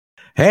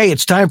Hey,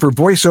 it's time for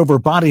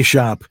VoiceOver Body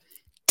Shop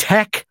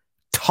Tech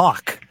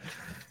Talk.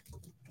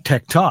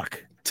 Tech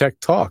Talk. Tech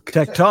Talk.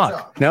 Tech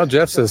Talk. Now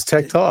Jeff says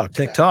Tech Talk.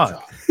 Tech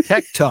Talk.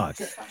 Tech Talk.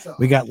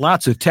 We got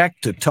lots of tech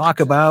to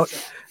talk about.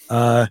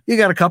 You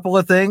got a couple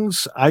of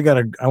things. I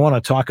want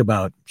to talk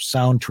about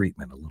sound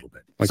treatment a little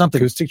bit. Like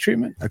something acoustic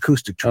treatment?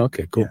 Acoustic treatment.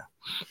 Okay, cool. Yeah.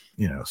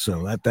 You know,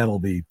 so that'll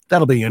be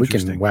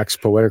interesting. We can wax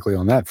poetically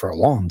on that for a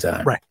long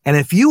time. Right. And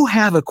if you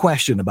have a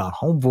question about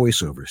home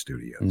voiceover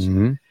studios,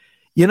 Mm-hmm.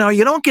 you know,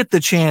 you don't get the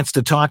chance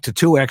to talk to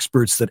two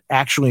experts that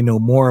actually know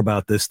more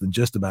about this than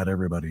just about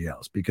everybody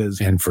else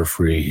because And for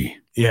free.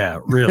 yeah,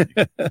 really.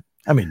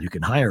 I mean, you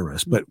can hire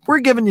us, but we're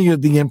giving you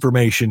the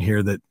information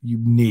here that you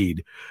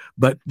need.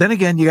 But then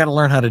again, you got to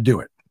learn how to do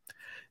it.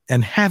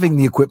 And having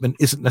the equipment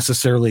isn't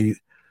necessarily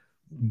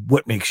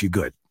what makes you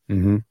good.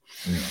 Mm-hmm.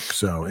 You know,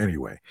 so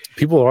anyway,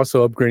 People are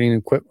also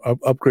upgrading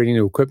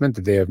to equipment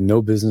that they have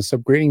no business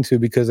upgrading to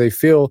because they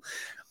feel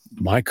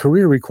my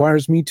career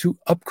requires me to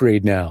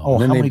upgrade now. Oh,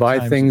 and then how they many buy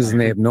times things have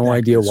and I they have heard no that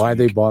idea this why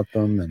they week? bought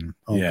them. And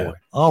boy.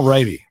 All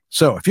righty.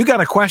 So if you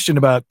got a question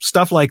about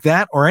stuff like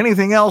that or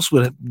anything else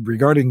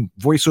regarding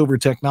voiceover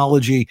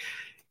technology,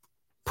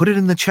 put it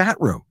in the chat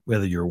room,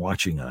 whether you're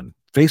watching on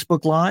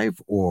Facebook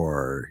Live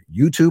or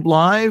YouTube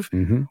Live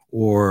Mm-hmm.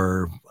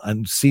 or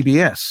on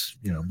CBS.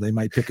 You know, they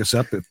might pick us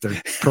up if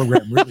their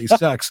program really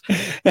sucks.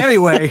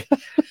 Anyway,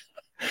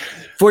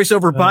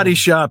 VoiceOver Body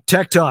Shop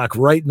Tech Talk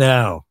right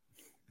now.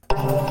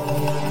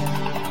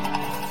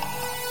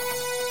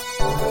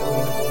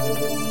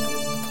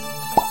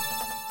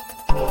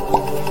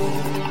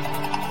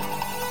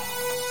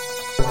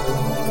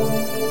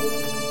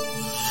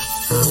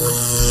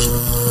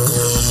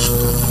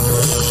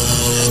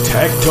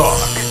 Tech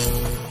Talk.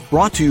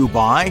 Brought to you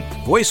by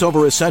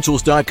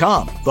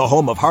VoiceOverEssentials.com, the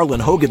home of Harlan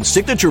Hogan's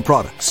signature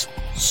products.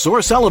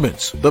 Source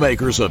Elements, the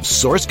makers of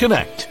Source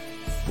Connect.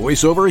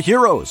 VoiceOver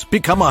Heroes,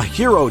 become a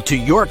hero to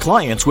your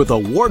clients with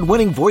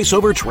award-winning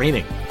voiceover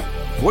training.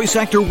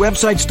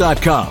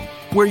 VoiceActorWebsites.com,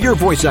 where your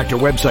voice actor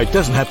website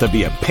doesn't have to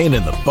be a pain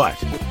in the butt.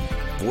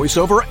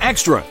 VoiceOver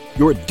Extra,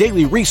 your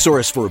daily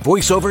resource for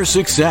voiceover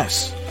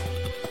success.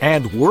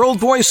 And World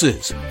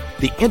Voices,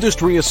 the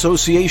industry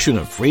association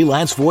of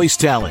freelance voice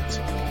talent.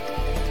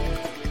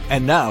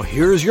 And now,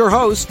 here's your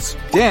hosts,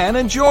 Dan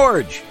and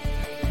George.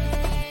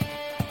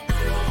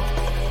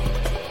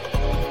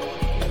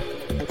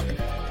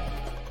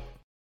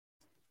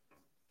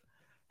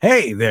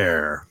 Hey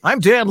there, I'm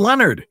Dan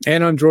Leonard,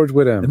 And I'm George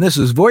Whittam. and this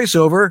is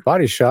VoiceOver,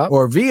 Body Shop.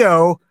 or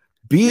VOBS,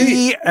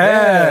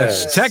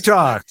 Yes. Tech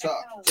Talk,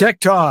 Tech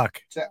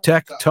Talk,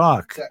 Tech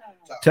Talk,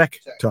 Tech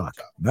Talk,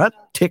 not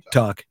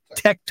TikTok,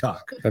 Tech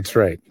Talk. That's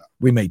right.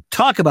 We may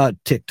talk about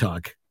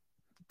TikTok,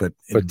 but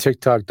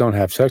TikTok don't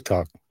have Tech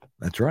Talk.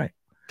 that's right.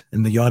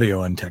 And the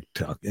audio on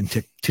TikTok and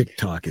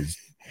TikTok is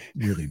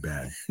really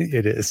bad.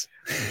 It is.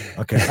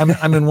 Okay,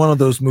 I'm in one of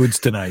those moods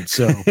tonight.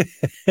 So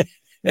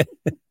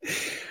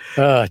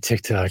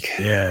TikTok.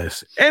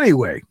 yes.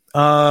 Anyway,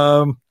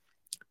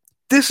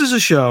 this is a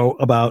show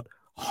about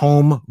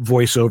home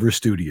voiceover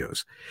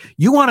studios.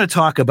 You want to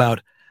talk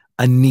about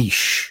a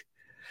niche.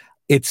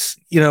 It's,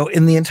 you know,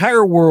 in the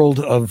entire world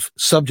of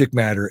subject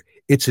matter,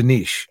 it's a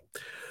niche.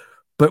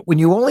 But when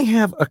you only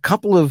have a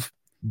couple of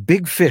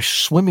big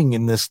fish swimming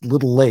in this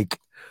little lake,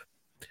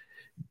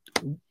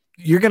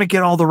 you're going to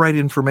get all the right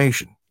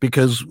information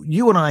because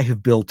you and I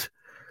have built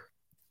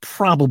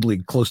probably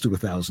close to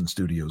 1,000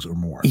 studios or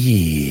more.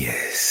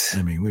 Yes.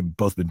 I mean, we've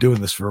both been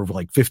doing this for over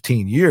like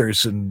 15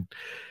 years and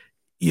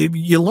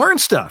you learn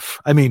stuff.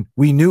 I mean,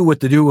 we knew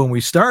what to do when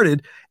we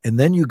started, and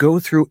then you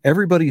go through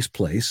everybody's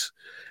place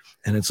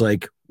and it's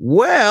like,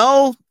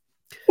 well,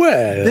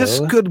 this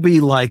could be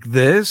like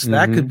this.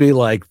 That Mhm. could be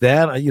like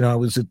that. You know, I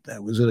was at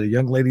a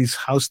young lady's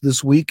house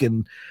this week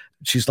and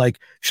she's like,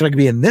 should I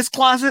be in this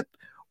closet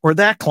or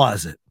that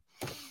closet?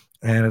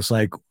 And it's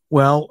like,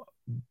 well,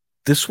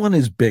 this one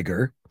is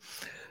bigger.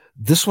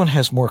 This one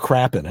has more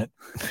crap in it.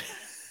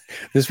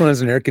 This one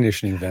has an air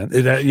conditioning vent.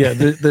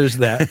 There's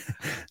that.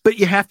 But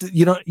you have to,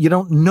 you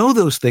don't know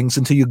those things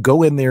until you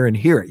go in there and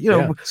hear it. You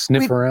know,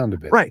 sniff around a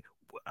bit. right.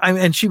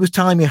 And she was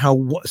telling me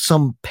how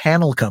some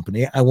panel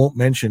company, I won't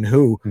mention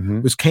who,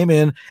 Mhm. came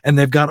in and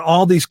they've got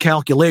all these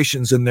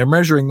calculations and they're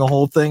measuring the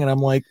whole thing. And I'm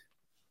like,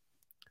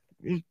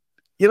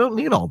 you don't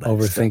need all that stuff,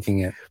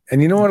 Overthinking it.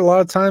 And you know what? A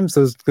lot of times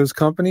those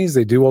companies,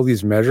 they do all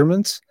these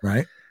measurements.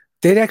 right?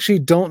 They actually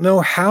don't know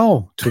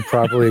how to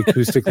properly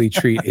acoustically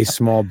treat a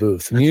small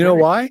booth. And That's you know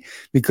right. why?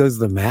 Because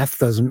the math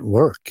doesn't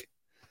work.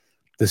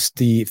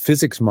 The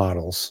physics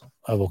models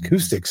of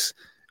acoustics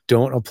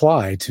don't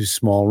apply to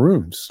small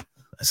rooms.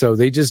 So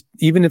they just,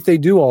 even if they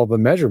do all the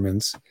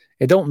measurements,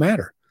 it don't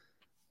matter.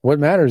 What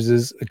matters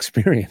is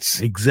experience,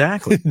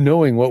 Exactly.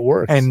 knowing what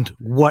works. And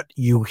what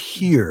you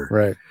hear,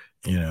 right.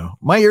 you know,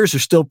 my ears are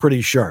still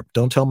pretty sharp.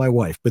 Don't tell my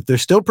wife, but they're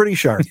still pretty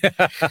sharp.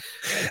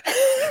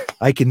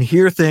 I can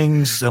hear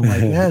things. I'm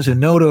like, there's a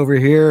note over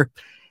here.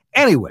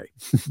 Anyway,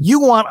 you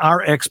want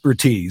our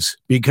expertise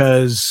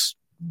because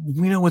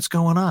we know what's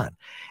going on.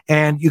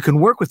 And you can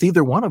work with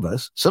either one of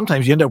us.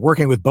 Sometimes you end up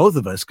working with both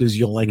of us because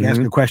you'll like ask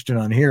a question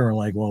on here and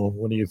like, well,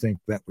 what do you think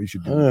that we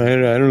should do? I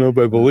don't know if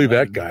I believe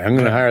that guy. I'm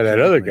going to hire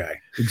that other guy.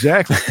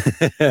 Exactly.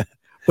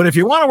 But if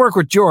you want to work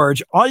with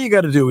George, all you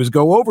got to do is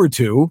go over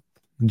to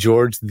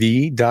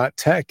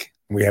georgethe.tech.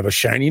 We have a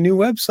shiny new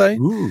website.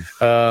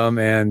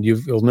 And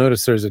you'll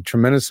notice there's a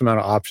tremendous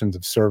amount of options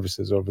of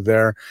services over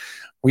there.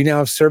 We now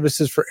have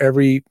services for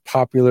every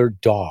popular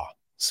DAW.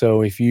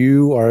 So if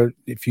you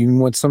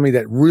want somebody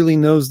that really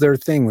knows their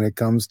thing when it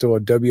comes to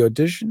a W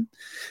Audition,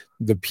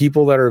 the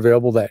people that are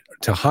available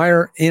to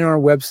hire in our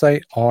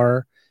website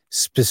are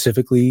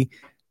specifically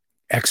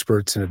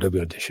experts in a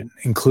W Audition,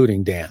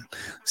 including Dan.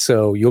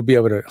 So you'll be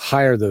able to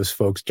hire those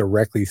folks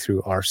directly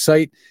through our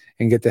site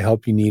and get the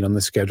help you need on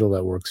the schedule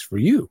that works for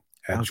you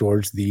at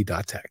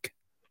georgethe.tech.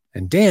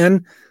 And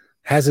Dan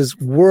has his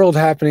world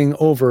happening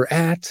over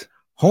at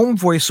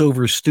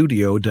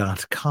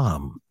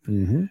homevoiceoverstudio.com.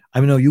 I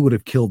know you would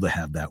have killed to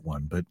have that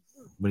one, but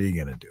what are you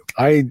going to do?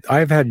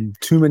 I've had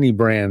too many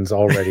brands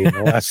already in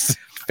the last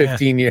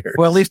 15 years.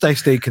 Well, at least I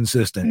stay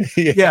consistent.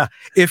 Yeah.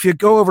 If you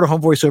go over to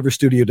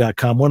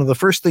homevoiceoverstudio.com, one of the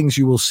first things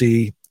you will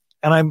see,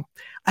 and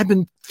I've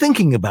been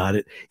thinking about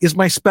it, is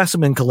my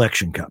specimen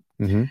collection cup.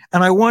 And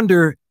I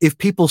wonder if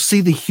people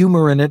see the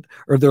humor in it,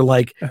 or they're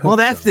like, well,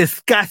 that's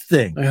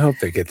disgusting. I hope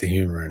they get the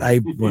humor in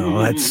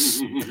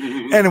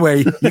it.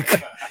 Anyway,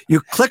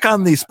 you click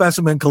on the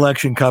specimen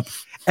collection cup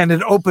and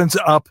it opens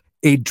up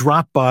a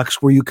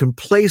Dropbox where you can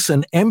place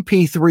an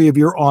MP3 of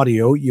your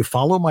audio. You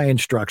follow my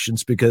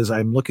instructions because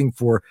I'm looking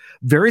for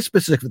very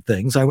specific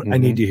things. I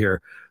need to hear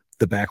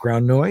the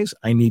background noise.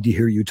 I need to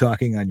hear you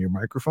talking on your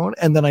microphone.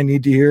 And then I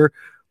need to hear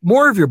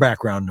more of your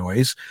background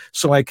noise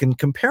so I can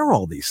compare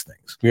all these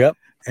things. Yep.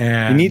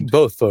 And you need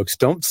both, folks.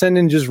 Don't send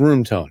in just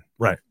room tone.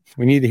 Right.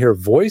 We need to hear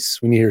voice.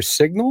 We need to hear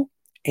signal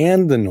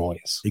and the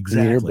noise.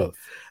 Exactly. We need to hear both.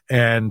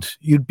 And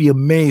you'd be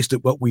amazed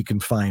at what we can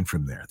find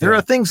from there. There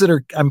are things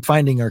that I'm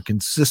finding are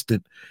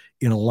consistent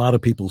in a lot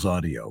of people's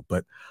audio,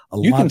 but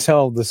you can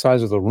tell the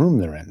size of the room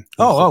they're in.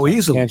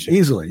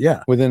 Easily.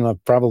 Yeah. Within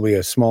probably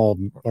a small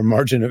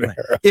margin of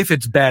error. If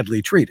it's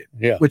badly treated,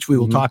 which we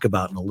will talk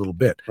about in a little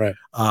bit. Right.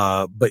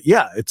 But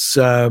yeah, it's,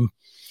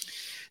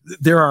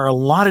 there are a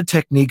lot of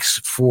techniques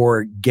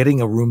for getting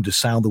a room to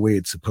sound the way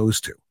it's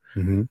supposed to.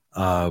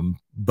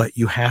 But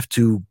you have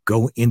to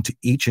go into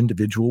each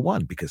individual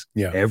one because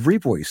every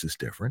voice is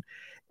different.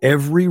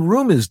 Every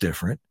room is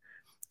different.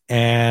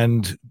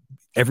 And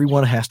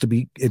everyone has to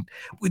be,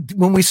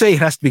 when we say it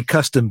has to be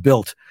custom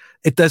built,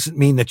 it doesn't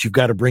mean that you've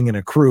got to bring in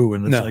a crew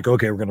and it's like,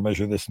 okay, we're going to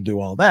measure this and do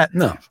all that.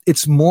 No,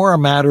 it's more a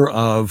matter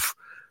of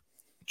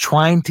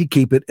trying to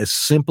keep it as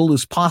simple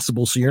as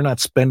possible. So you're not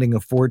spending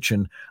a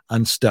fortune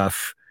on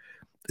stuff,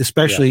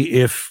 especially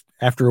if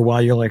after a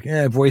while you're like,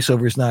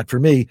 voiceover is not for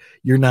me.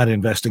 You're not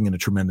investing in a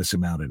tremendous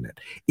amount in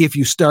it. If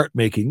you start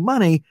making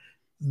money,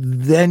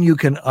 then you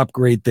can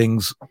upgrade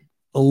things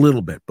a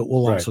little bit, but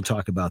we'll also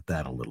talk about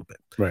that a little bit.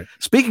 Right.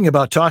 Speaking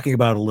about talking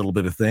about a little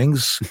bit of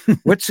things,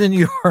 what's in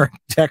your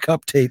tech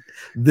update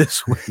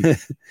this week?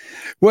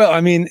 Well,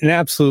 I mean, in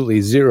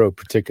absolutely zero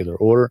particular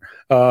order.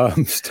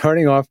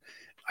 Starting off,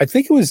 I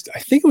think it was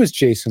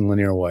Jason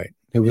Lanier White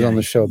who was on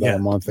the show about a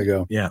month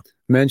ago.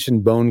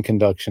 Mentioned bone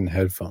conduction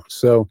headphones.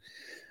 So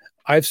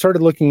I've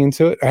started looking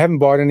into it. I haven't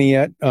bought any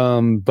yet,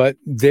 but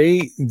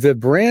the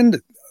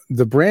brand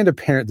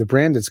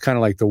that's kind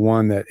of like the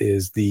one that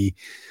is the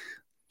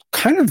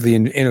kind of the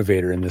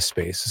innovator in this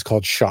space is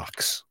called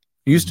Shokz.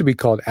 It used to be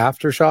called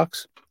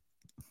Aftershokz,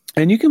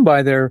 and you can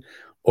buy their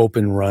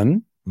Open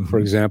Run, for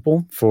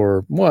example,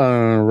 for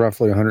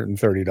roughly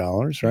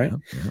 $130, right?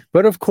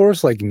 But of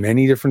course, like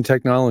many different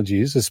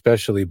technologies,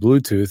 especially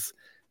Bluetooth,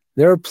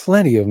 there are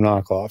plenty of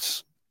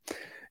knockoffs.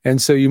 And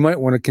so you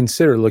might want to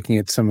consider looking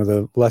at some of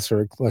the less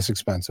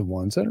expensive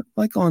ones that are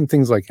like on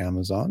things like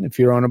Amazon if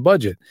you're on a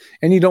budget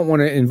and you don't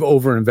want to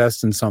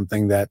over-invest in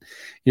something that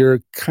you're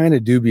kind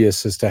of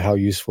dubious as to how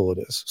useful it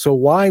is. So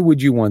why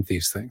would you want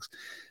these things?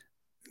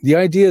 The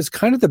idea is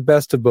kind of the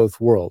best of both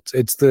worlds.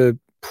 It's the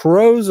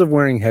pros of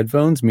wearing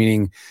headphones,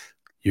 meaning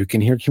you can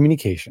hear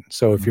communication.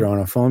 So if you're on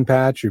a phone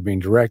patch, you're being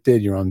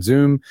directed, you're on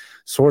Zoom,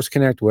 Source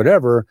Connect,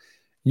 whatever,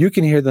 you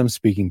can hear them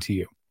speaking to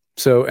you.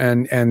 So,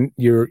 and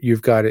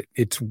you've got it,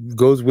 it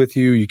goes with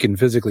you. You can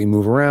physically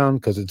move around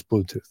because it's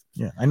Bluetooth.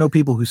 Yeah. I know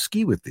people who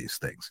ski with these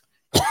things.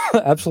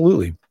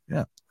 Absolutely.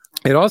 Yeah.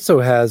 It also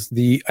has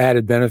the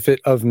added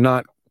benefit of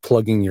not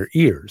plugging your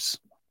ears.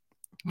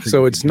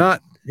 So it's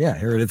not,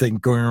 hear anything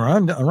going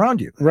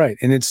around you. Right.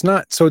 And it's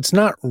not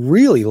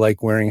really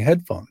like wearing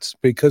headphones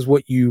because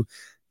what you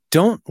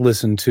don't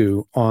listen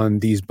to on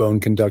these bone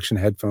conduction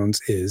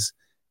headphones is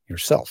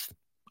yourself.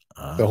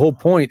 The whole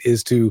point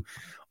is to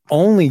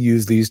only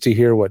use these to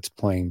hear what's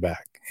playing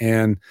back.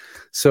 And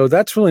so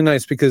that's really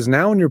nice because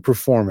now when you're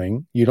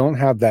performing, you don't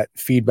have that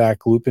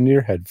feedback loop into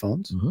your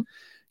headphones.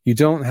 You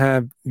don't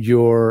have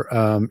your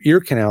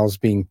ear canals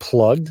being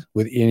plugged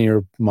with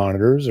in-ear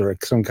monitors or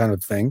some kind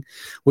of thing,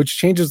 which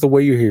changes the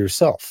way you hear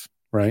yourself.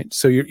 right?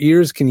 So your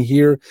ears can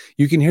hear,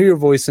 you can hear your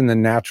voice in the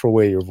natural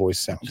way your voice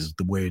sounds. Which is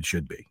the way it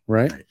should be.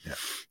 Right?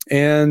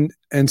 Yeah.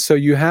 And so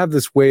you have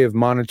this way of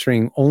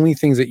monitoring only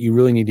things that you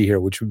really need to hear,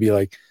 which would be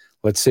like,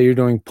 let's say you're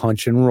doing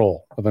punch and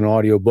roll of an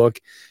audiobook,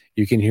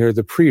 you can hear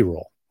the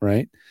pre-roll,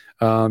 right?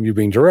 You're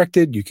being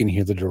directed, you can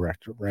hear the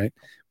director, right?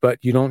 But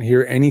you don't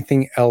hear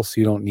anything else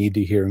you don't need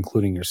to hear,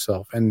 including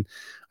yourself. And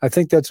I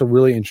think that's a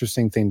really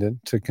interesting thing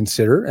to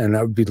consider. And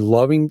I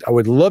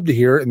would love to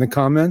hear in the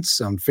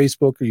comments on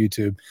Facebook or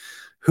YouTube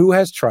who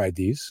has tried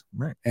these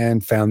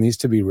and found these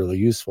to be really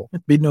useful.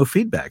 It'd be no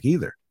feedback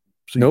either.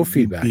 So no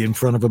feedback. Be in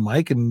front of a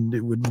mic and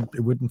it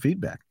wouldn't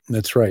feedback.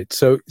 That's right.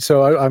 So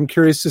I'm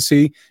curious to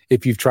see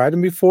if you've tried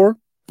them before.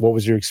 What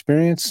was your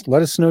experience?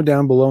 Let us know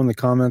down below in the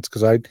comments,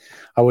 because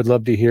I would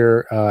love to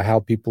hear how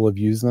people have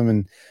used them.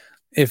 And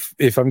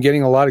if I'm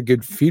getting a lot of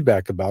good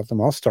feedback about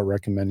them, I'll start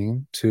recommending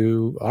them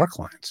to our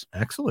clients.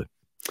 Excellent.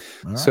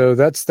 All right. So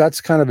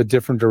that's kind of a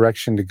different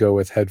direction to go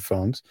with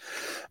headphones.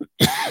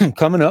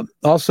 Coming up,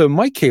 also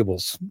mic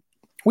cables.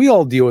 We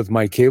all deal with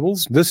mic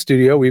cables. This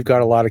studio, we've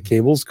got a lot of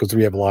cables because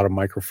we have a lot of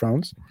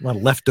microphones. A lot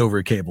of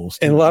leftover cables.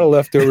 And a lot of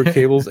leftover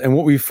cables. And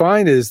what we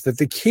find is that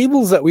the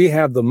cables that we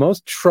have the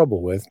most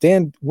trouble with,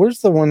 Dan, where's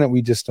the one that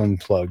we just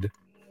unplugged?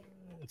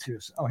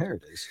 Oh, here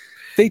it is.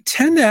 They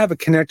tend to have a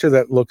connector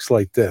that looks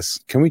like this.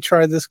 Can we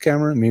try this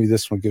camera? Maybe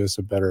this one will give us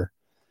a better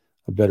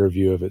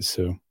view of it,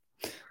 Sue.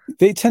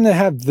 They tend to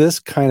have this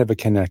kind of a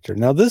connector.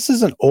 Now, this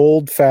is an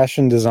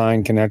old-fashioned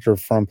design connector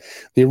from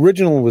the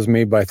original was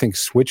made by, I think,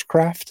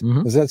 Switchcraft.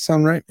 Mm-hmm. Does that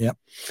sound right? Yep.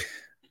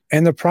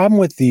 And the problem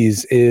with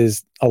these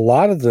is a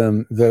lot of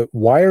them, the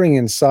wiring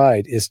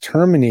inside is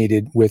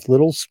terminated with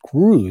little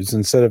screws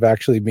instead of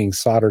actually being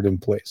soldered in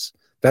place.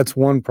 That's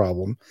one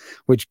problem,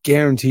 which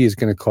guarantee is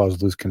going to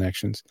cause loose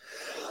connections.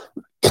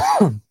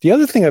 The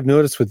other thing I've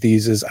noticed with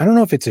these is, I don't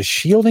know if it's a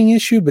shielding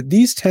issue, but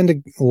these tend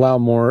to allow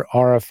more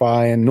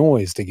RFI and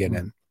noise to get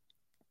in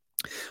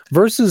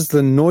versus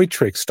the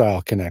Neutrik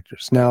style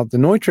connectors. Now, the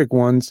Neutrik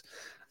ones,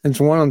 there's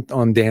one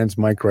on Dan's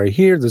mic right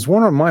here. There's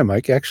one on my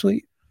mic.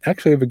 Actually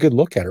have a good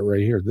look at it right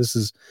here. This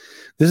is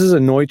a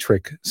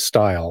Neutrik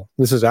style.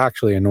 This is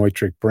actually a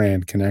Neutrik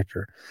brand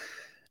connector.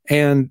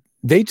 And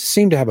they just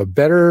seem to have a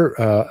better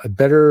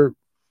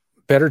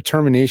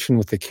termination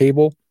with the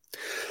cable.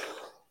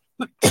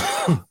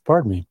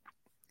 Pardon me.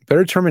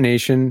 Better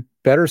termination,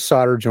 better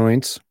solder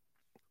joints,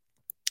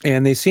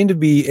 and they seem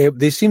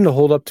to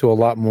hold up to a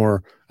lot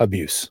more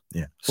abuse.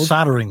 Yeah,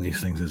 soldering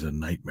these things is a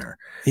nightmare.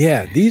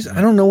 Yeah,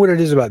 I don't know what it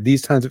is about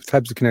these types of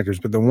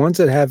connectors, but the ones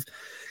that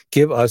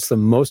give us the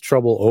most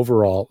trouble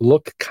overall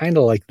look kind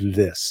of like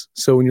this.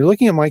 So when you're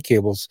looking at mic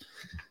cables,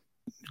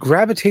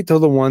 gravitate to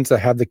the ones that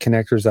have the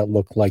connectors that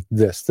look like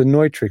this, the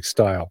Neutrik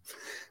style.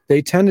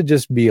 They tend to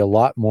just be a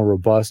lot more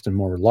robust and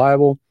more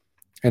reliable.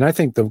 And I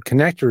think the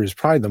connector is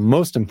probably the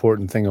most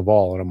important thing of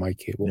all on a mic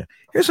cable. Yeah.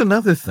 Here's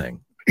another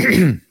thing.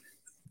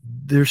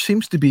 There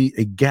seems to be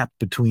a gap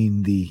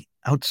between the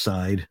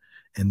outside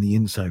and the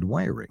inside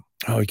wiring.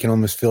 Oh, you can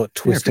almost feel it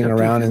twisting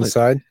around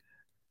inside.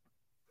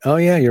 Oh,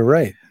 yeah, you're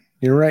right.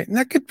 You're right. And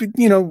that could be,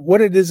 what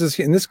it is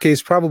in this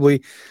case,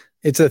 probably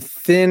it's a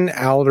thin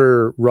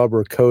outer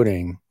rubber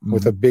coating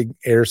with a big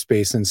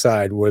airspace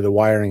inside where the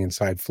wiring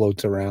inside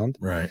floats around.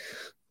 Right.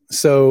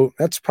 So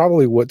that's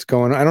probably what's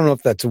going on. I don't know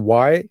if that's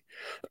why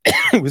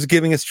it was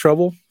giving us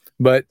trouble,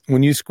 but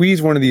when you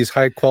squeeze one of these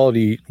high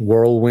quality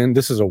Whirlwind,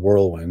 this is a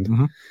Whirlwind,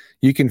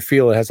 you can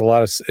feel it has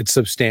it's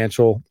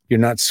substantial. You're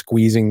not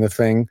squeezing the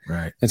thing.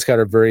 Right. It's got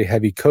a very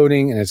heavy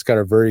coating and it's got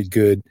a very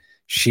good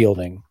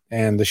shielding.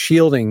 And the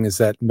shielding is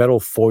that metal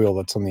foil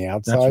that's on the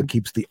outside. That's what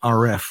keeps the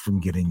RF from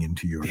getting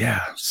into your...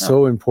 Yeah,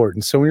 so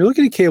important. So when you're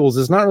looking at cables,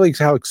 it's not really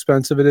how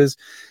expensive it is.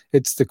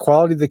 It's the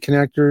quality of the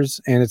connectors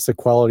and it's the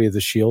quality of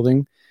the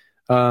shielding.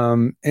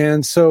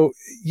 And so,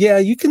 yeah,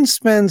 you can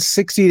spend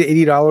 $60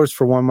 to $80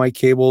 for one mic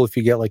cable if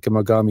you get like a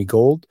Mogami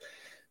Gold.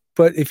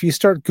 But if you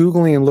start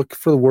Googling and look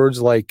for the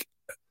words like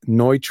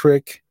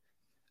Neutrik,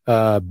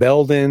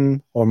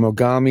 Belden, or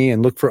Mogami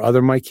and look for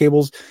other mic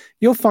cables,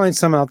 you'll find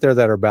some out there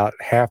that are about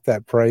half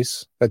that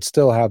price that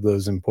still have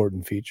those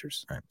important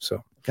features. Right.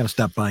 So got to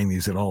stop buying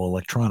these at all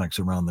electronics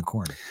around the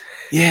corner.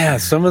 Yeah,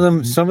 some of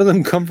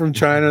them come from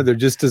China. They're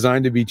just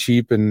designed to be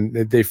cheap, and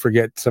they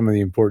forget some of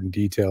the important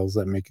details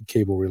that make a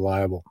cable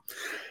reliable.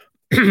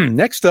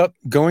 Next up,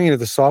 going into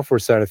the software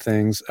side of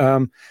things,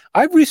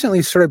 I've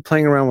recently started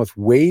playing around with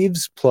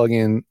Waves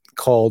plugin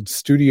called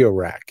Studio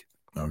Rack.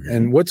 Okay.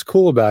 And what's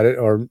cool about it,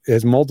 or it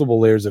has multiple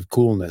layers of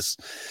coolness,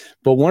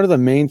 but one of the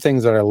main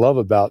things that I love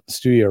about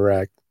Studio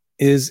Rack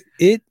is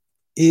it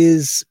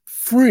is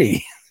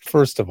free.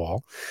 First of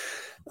all,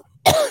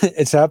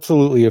 it's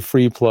absolutely a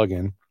free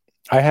plugin.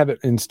 I have it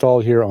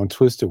installed here on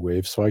Twisted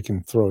Wave, so I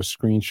can throw a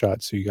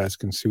screenshot so you guys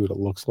can see what it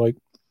looks like.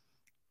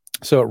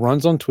 So it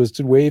runs on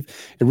Twisted Wave.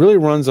 It really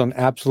runs on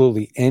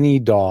absolutely any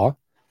DAW.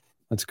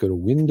 Let's go to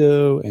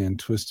Window and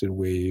Twisted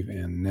Wave,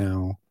 and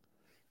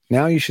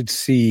now you should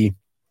see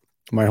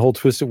my whole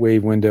Twisted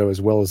Wave window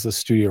as well as the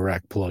Studio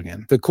Rack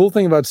plugin. The cool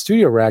thing about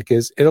Studio Rack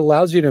is it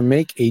allows you to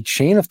make a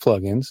chain of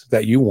plugins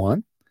that you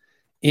want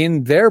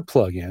in their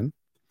plugin,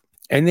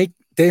 And they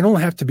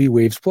don't have to be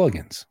Waves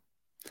plugins.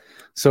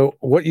 So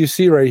what you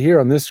see right here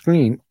on this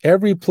screen,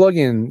 every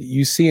plugin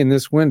you see in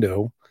this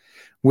window,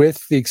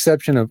 with the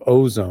exception of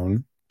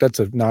Ozone, that's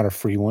not a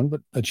free one,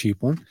 but a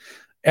cheap one.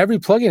 Every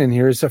plugin in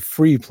here is a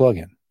free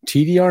plugin.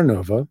 TDR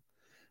Nova,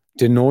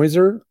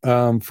 Denoiser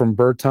from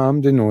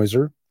Bertom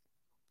Denoiser,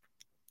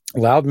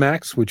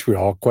 LoudMax, which we're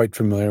all quite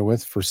familiar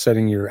with for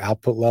setting your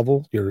output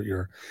level,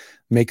 your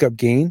makeup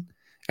gain.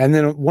 And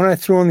then one I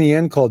threw on the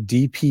end called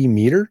DP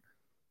Meter.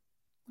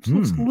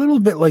 It's a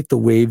little bit like the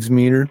Waves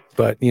meter,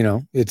 but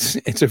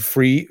it's a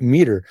free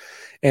meter.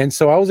 And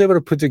so I was able to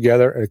put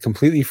together a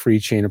completely free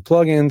chain of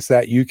plugins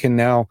that you can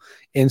now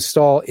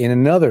install in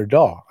another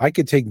DAW. I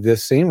could take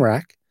this same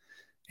rack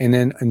and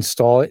then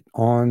install it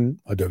on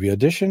Adobe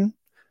Audition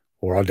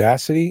or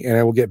Audacity, and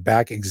I will get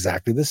back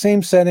exactly the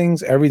same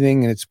settings,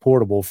 everything, and it's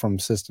portable from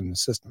system to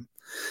system.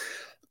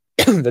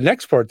 The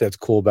next part that's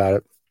cool about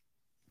it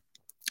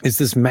is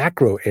this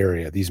macro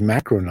area, these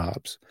macro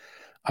knobs.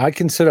 I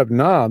can set up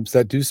knobs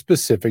that do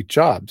specific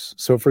jobs.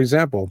 So, for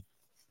example,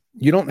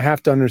 you don't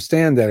have to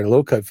understand that a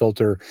low-cut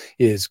filter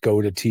is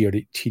go to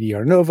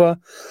TDR Nova.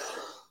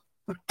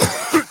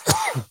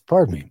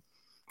 Pardon me.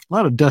 A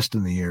lot of dust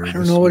in the air. I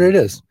don't know what it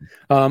is.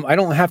 I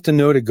don't have to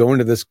know to go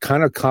into this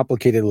kind of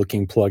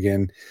complicated-looking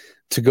plugin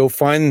to go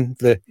find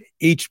the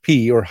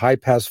HP or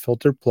high-pass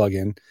filter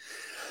plugin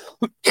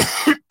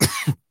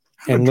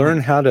and learn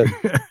how to,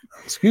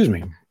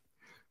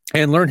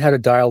 and learn how to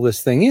dial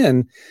this thing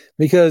in,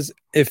 because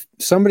if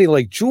somebody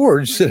like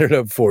George set it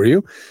up for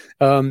you,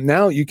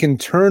 now you can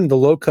turn the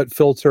low-cut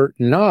filter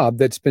knob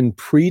that's been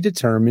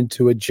predetermined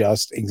to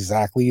adjust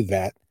exactly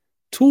that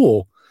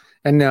tool.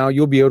 And now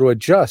you'll be able to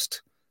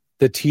adjust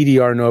the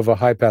TDR Nova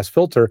high-pass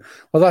filter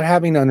without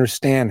having to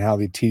understand how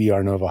the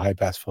TDR Nova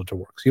high-pass filter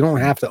works. You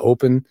don't have to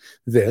open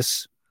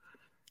this,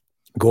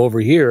 go over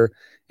here,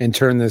 and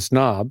turn this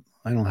knob.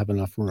 I don't have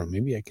enough room.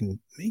 Maybe I can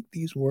make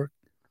these work.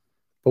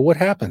 But what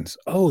happens?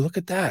 Oh, look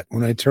at that.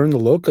 When I turn the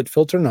low-cut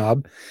filter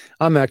knob,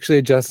 I'm actually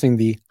adjusting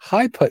the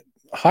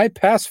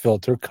high-pass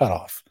filter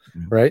cutoff,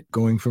 right?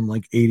 Going from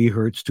like 80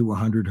 hertz to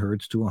 100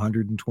 hertz to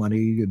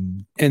 120.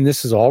 And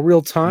this is all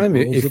real time.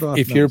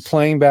 If you're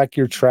playing back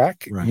your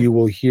track, you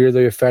will hear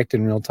the effect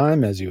in real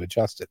time as you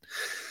adjust it.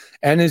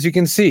 And as you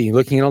can see,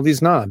 looking at all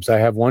these knobs, I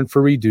have one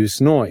for reduce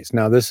noise.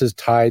 Now, this is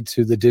tied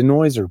to the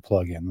Denoiser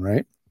plugin,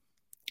 right?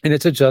 And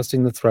it's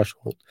adjusting the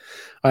threshold.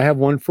 I have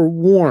one for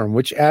warm,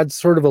 which adds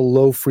sort of a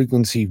low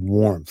frequency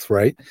warmth,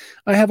 right?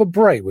 I have a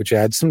bright, which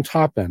adds some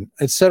top end,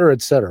 et cetera,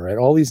 right?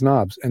 All these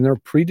knobs, and they're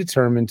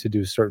predetermined to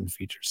do certain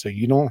features. So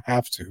you don't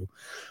have to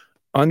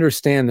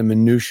understand the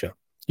minutia.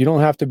 You don't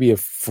have to be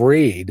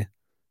afraid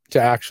to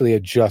actually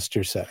adjust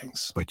your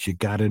settings. But you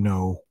got to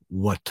know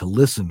what to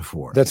listen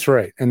for. That's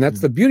right. And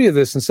that's the beauty of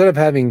this. Instead of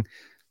having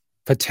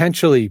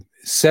potentially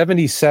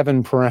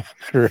 77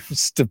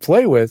 parameters to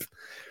play with,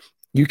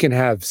 you can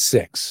have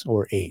 6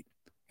 or 8.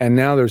 And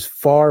now there's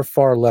far,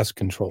 far less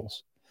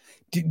controls.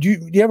 Do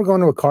you ever go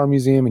into a car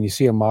museum and you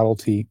see a Model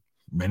T?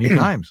 Many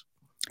times.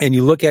 And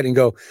you look at it and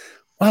go,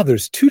 wow,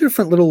 there's 2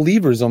 different little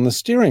levers on the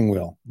steering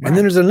wheel. Right. And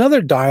then there's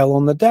another dial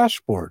on the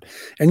dashboard.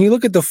 And you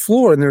look at the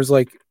floor and there's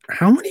like,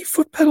 how many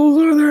foot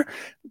pedals are there?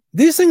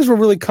 These things were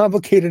really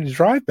Complicated to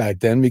drive back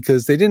then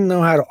because they didn't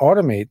know how to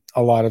automate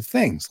a lot of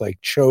things like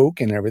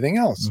choke and everything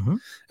else.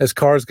 As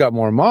cars got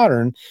more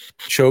modern,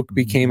 choke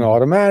became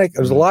automatic.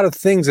 There's a lot of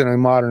things in a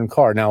modern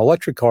car. Now,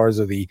 electric cars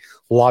are the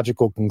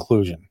logical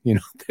conclusion.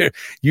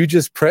 You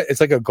just press, it's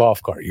like a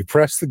golf cart. You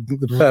press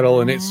the pedal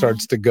and it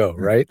starts to go,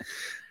 right?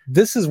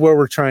 This is where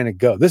we're trying to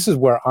go. This is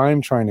where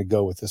I'm trying to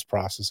go with this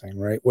processing,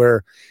 right?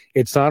 Where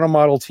it's not a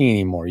Model T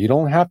anymore. You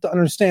don't have to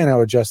understand how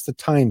to adjust the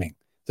timing,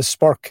 the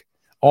spark,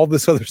 all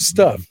this other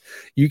stuff.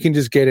 You can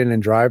just get in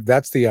and drive.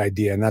 That's the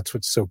idea. And that's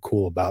what's so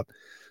cool about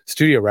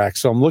Studio Rack.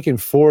 So I'm looking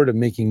forward to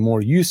making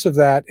more use of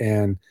that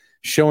and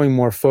showing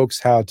more folks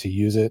how to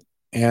use it.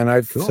 And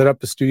I've set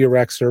up a Studio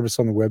Rack service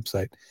on the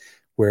website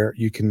where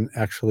you can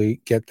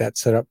actually get that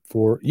set up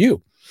for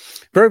you.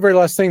 Very, very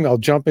last thing I'll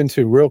jump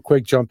into real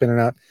quick, jump in and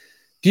out.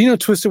 Do you know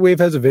Twisted Wave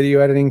has a video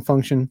editing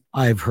function?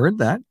 I've heard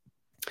that.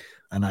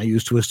 And I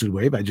use Twisted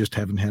Wave. I just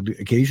haven't had the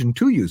occasion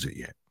to use it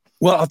yet.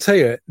 Well, I'll tell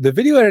you, the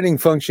video editing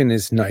function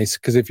is nice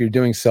because if you're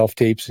doing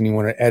self-tapes and you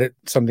want to edit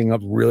something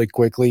up really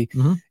quickly,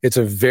 it's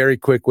a very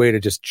quick way to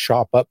just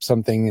chop up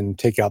something and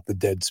take out the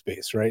dead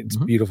space, right? It's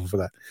beautiful for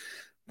that.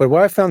 But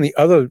what I found the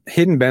other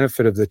hidden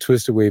benefit of the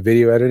Twisted Wave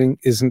video editing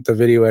isn't the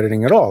video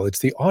editing at all. It's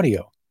the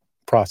audio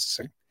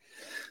processing.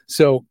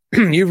 So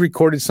you've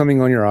recorded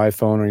something on your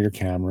iPhone or your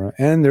camera,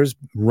 and there's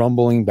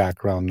rumbling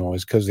background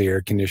noise because the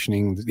air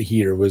conditioning, the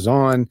heater was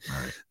on.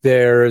 Right.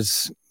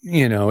 There's,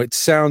 it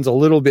sounds a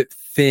little bit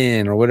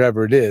thin or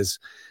whatever it is.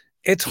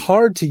 It's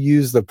hard to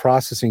use the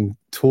processing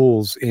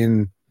tools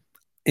in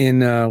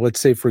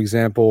let's say, for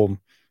example,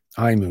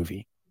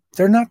 iMovie.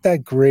 They're not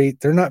that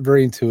great. They're not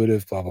very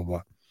intuitive, blah, blah,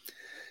 blah.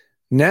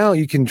 Now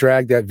you can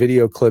drag that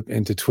video clip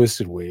into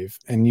Twisted Wave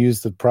and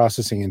use the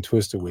processing in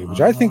Twisted Wave, which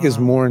I think is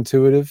more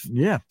intuitive.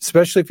 Yeah.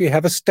 Especially if you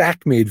have a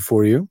stack made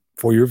for you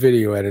for your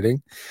video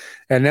editing.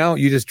 And now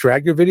you just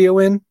drag your video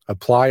in,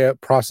 apply a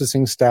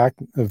processing stack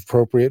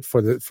appropriate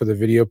for the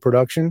video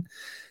production,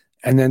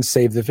 and then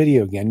save the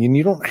video again. And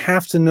you don't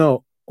have to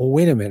know, oh,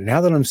 wait a minute,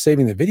 now that I'm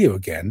saving the video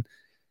again,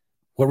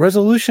 what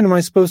resolution am I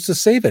supposed to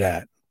save it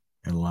at?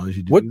 It allows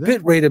you to What do that.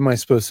 bit rate am I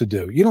supposed to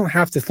do? You don't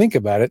have to think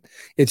about it.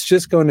 It's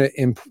just going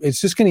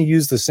to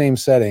use the same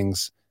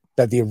settings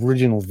that the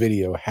original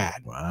video had.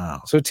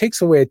 Wow. So it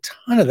takes away a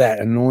ton of that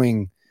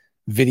annoying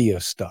video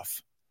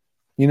stuff.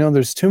 You know,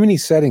 there's too many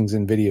settings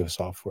in video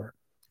software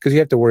because you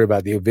have to worry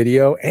about the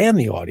video and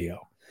the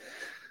audio.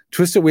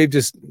 Twisted Wave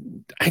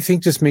I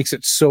think makes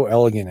it so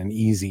elegant and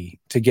easy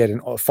to get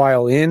a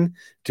file in,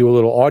 do a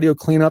little audio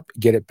cleanup,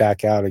 get it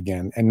back out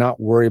again, and not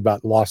worry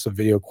about loss of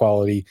video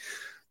quality,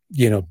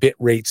 bit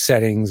rate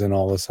settings and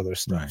all this other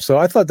stuff. Right. So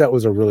I thought that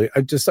was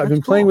I've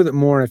been playing with it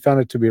more, and I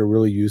found it to be a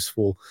really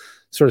useful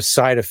sort of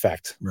side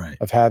effect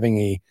of having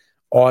a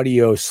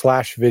audio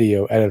 /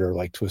 video editor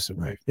like Twisted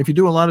Wave. Right. If you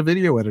do a lot of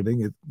video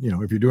editing,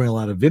 if you're doing a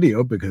lot of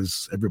video,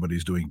 because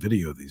everybody's doing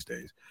video these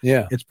days,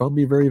 it's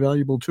probably a very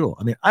valuable tool.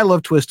 I mean, I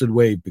love Twisted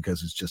Wave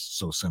because it's just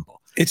so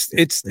simple.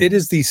 It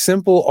is the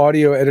simple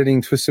audio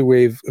editing Twisted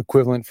Wave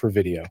equivalent for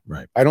video.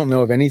 Right. I don't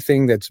know of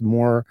anything that's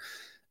more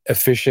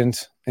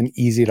efficient and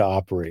easy to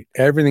operate.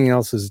 Everything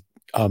else is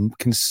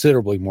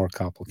considerably more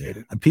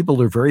complicated. And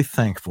people are very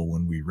thankful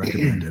when we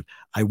recommend it.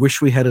 I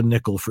wish we had a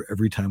nickel for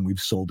every time we've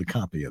sold a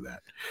copy of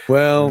that.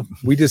 Well,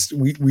 we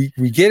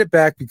get it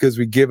back because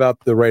we give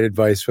up the right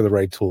advice for the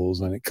right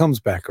tools, and it comes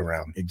back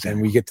around. Exactly.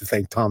 And we get to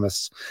thank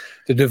Thomas,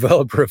 the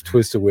developer of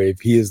Twisted Wave.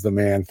 He is the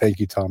man.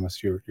 Thank you,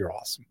 Thomas. You're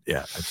awesome.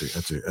 Yeah,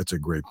 that's a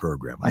great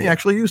program. I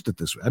actually used it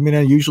this way. I mean,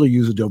 I usually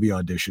use Adobe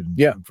Audition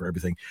for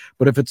everything,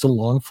 but if it's a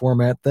long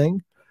format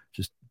thing,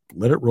 just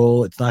let it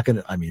roll. It's not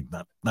going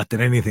to, not that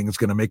anything is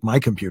going to make my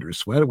computer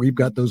sweat. We've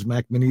got those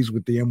Mac Minis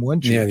with the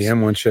M1 chips. Yeah, the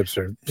M1 chips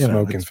are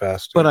smoking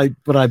fast. But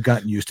I've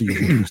gotten used to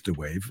using Twisted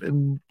Wave,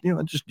 and you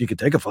can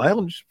take a file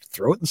and just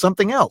throw it in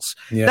something else.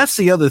 Yeah. That's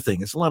the other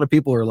thing. Is a lot of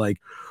people are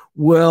like,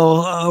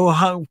 well,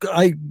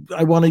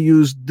 I want to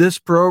use this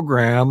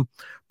program,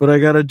 but I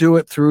got to do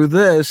it through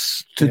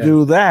this to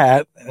do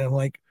that. And I'm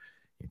like,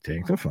 you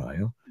take the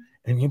file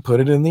and you put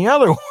it in the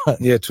other one.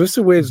 Yeah,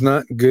 Twisted Wave's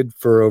not good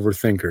for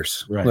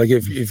overthinkers. Right. Like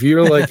if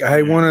you're like,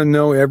 I want to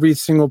know every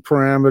single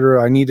parameter,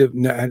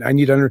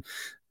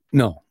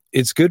 no,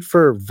 it's good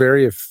for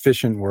very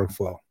efficient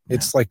workflow. Yeah.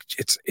 It's like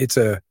it's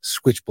a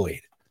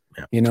switchblade.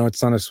 Yeah.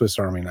 It's not a Swiss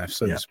Army knife,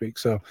 so to speak.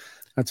 So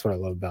that's what I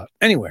love about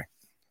it. Anyway,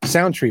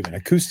 sound treatment,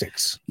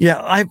 acoustics.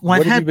 Yeah,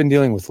 what have you been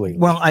dealing with lately?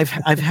 Well,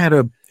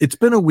 it's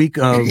been a week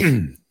of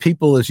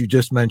people, as you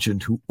just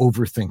mentioned, who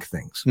overthink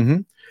things. Mm-hmm.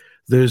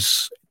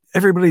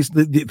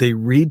 They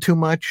read too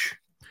much.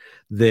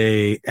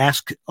 They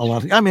ask a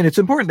lot. It's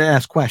important to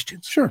ask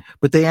questions. Sure.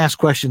 But they ask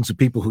questions of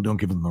people who don't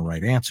give them the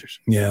right answers.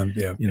 Yeah.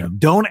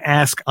 Don't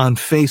ask on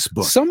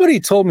Facebook. Somebody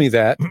told me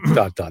that, ...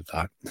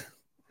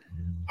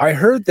 I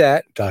heard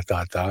that, ...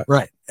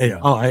 Right. Yeah.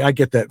 Oh, I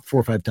get that 4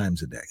 or 5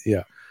 times a day.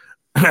 Yeah.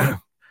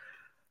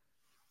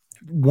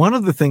 One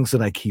of the things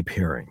that I keep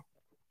hearing,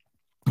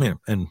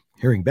 and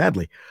hearing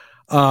badly,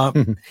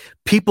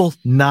 people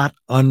not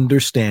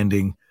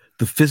understanding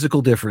the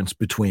physical difference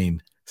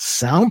between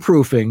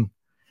soundproofing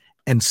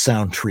and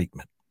sound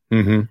treatment.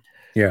 Mm-hmm.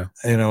 Yeah.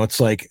 It's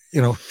like,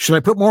 should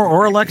I put more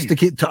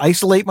Auralex to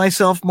isolate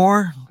myself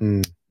more?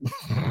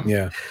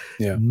 Yeah.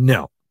 Yeah.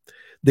 No,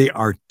 they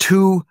are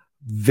two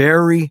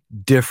very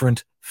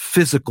different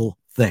physical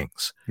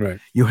things. Right.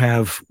 You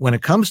have, when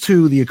it comes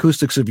to the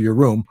acoustics of your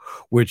room,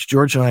 which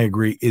George and I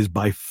agree is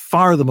by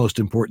far the most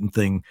important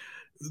thing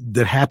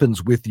that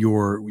happens with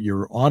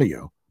your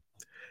audio.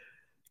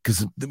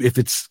 Because if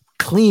it's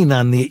clean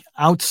on the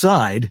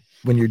outside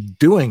when you're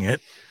doing it,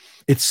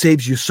 it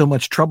saves you so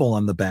much trouble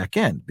on the back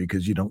end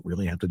because you don't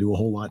really have to do a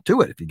whole lot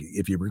to it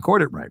if you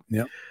record it right.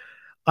 Yeah.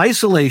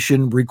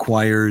 Isolation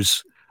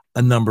requires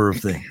a number of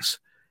things: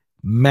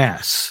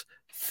 mass,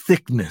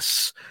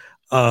 thickness,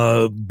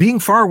 being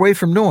far away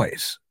from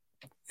noise.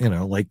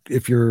 Like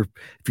if you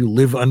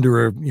live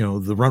under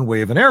the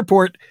runway of an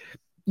airport,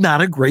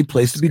 not a great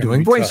place to be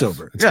doing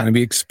voiceover. It's going to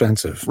be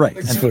expensive. Right.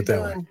 Let's put it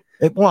that way.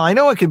 Well, I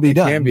know it can be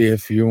done. It can be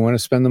if you want to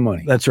spend the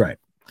money. That's right.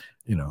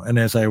 And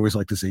as I always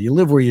like to say, you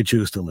live where you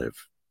choose to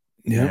live.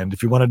 Yeah. And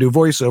if you want to do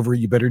voiceover,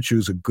 you better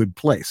choose a good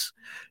place.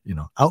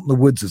 Out in the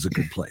woods is a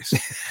good place.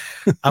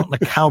 Out in the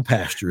cow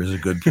pasture is a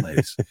good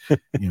place.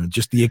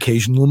 Just the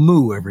occasional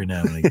moo every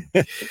now and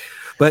again.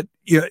 But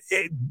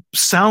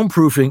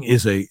soundproofing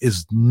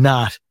is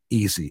not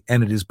easy,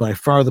 and it is by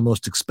far the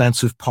most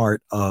expensive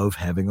part of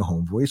having a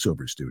home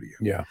voiceover studio.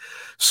 Yeah.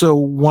 So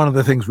one of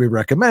the things we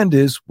recommend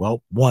is,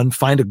 well, one,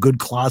 find a good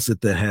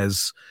closet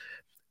that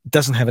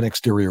doesn't have an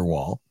exterior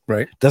wall,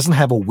 right? Doesn't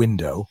have a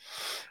window.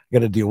 You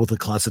got to deal with a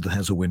closet that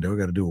has a window.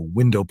 Got to do a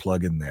window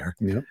plug in there.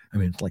 Yeah.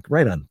 It's like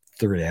right on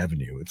 3rd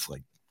Avenue. It's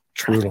like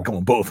traffic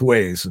going both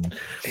ways. And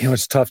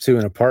it's tough too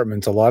in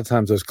apartments. A lot of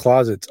times those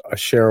closets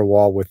share a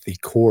wall with the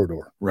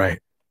corridor. Right.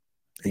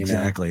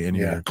 Exactly. And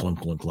you got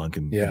clunk, clunk, clunk,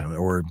 and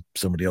or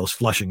somebody else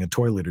flushing a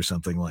toilet or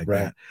something like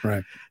that.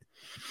 Right.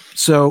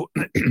 So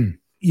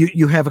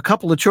you have a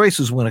couple of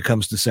choices when it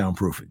comes to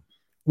soundproofing.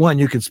 One,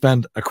 you could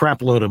spend a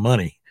crap load of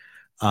money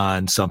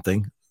on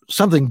something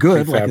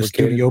good like a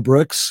Studio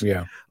Bricks,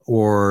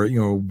 or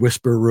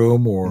Whisper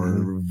Room,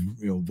 or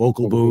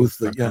Vocal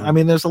Booth. I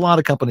mean, there's a lot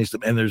of companies,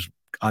 and there's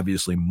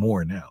obviously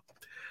more now.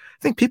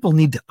 I think people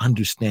need to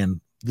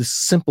understand this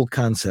simple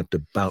concept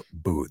about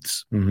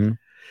booths. Mm-hmm.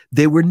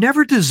 They were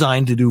never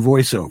designed to do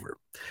voiceover.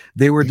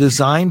 They were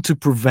designed to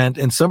prevent,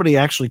 and somebody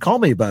actually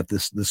called me about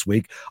this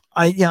week.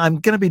 I'm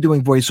going to be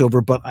doing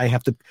voiceover, but I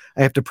have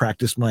to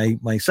practice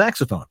my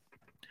saxophone.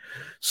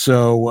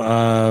 So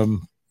I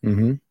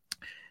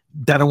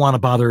don't want to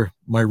bother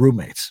my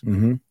roommates.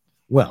 Mm-hmm.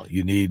 Well,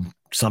 you need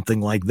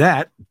something like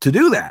that to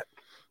do that.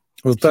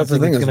 Well, that's the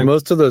thing is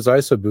most of those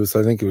ISO booths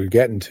I think we're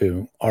getting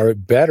to are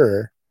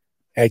better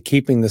at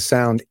keeping the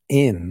sound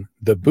in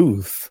the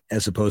booth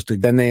as opposed to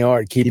than they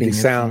are keeping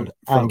sound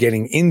from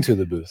getting into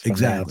the booth from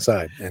the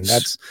outside. And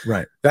that's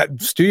right.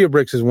 That Studio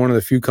Bricks is one of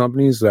the few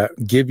companies that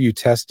give you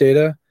test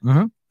data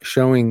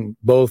showing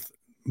both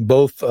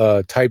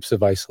types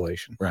of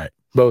isolation. Right.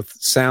 Both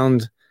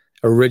sound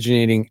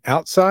originating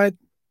outside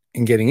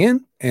and getting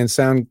in, and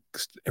sound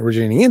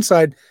originating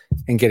inside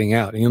and getting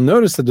out. And you'll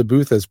notice that the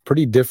booth has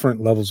pretty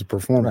different levels of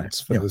performance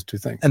for those two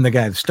things. And the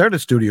guy that started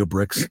Studio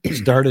Bricks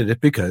started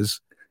it because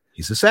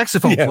he's a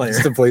saxophone player.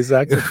 He plays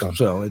saxophone.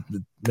 So it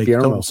makes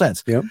total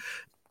sense. Yep.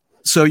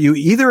 So you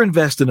either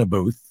invest in a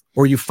booth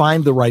or you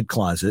find the right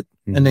closet,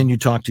 and then you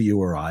talk to you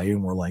or I,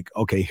 and we're like,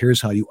 okay,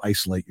 here's how you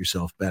isolate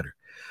yourself better.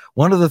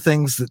 One of the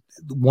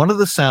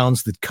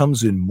sounds that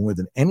comes in more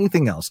than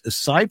anything else,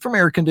 aside from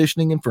air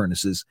conditioning and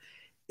furnaces,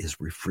 is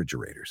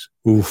refrigerators.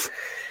 Oof.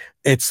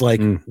 It's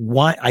like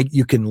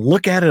you can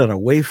look at it on a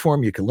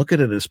waveform, you can look at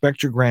it as a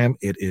spectrogram.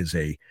 It is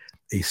a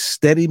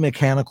steady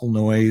mechanical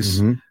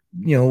noise,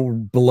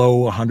 below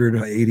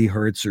 180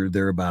 hertz or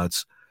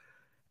thereabouts.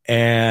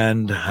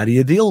 And how do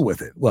you deal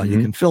with it? Well, you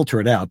can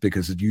filter it out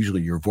because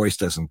usually your voice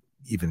doesn't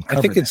even cover.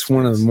 I think it's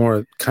one of the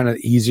more kind of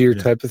easier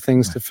type of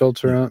things to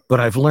filter out.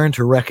 But I've learned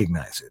to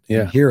recognize it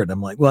and hear it.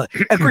 I'm like, well,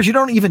 of course you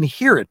don't even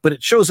hear it, but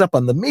it shows up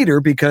on the meter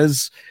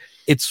because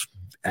it's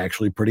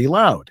actually pretty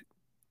loud.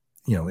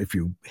 If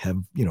you have,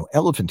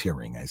 elephant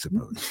hearing, I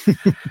suppose.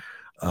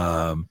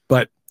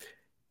 But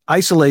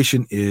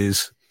isolation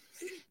is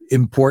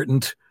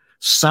important.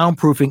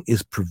 Soundproofing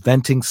is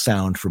preventing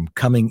sound from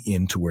coming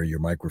into where your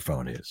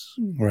microphone is.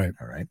 Right.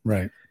 All right.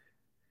 Right.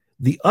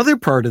 The other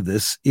part of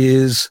this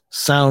is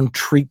sound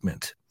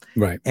treatment.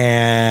 Right.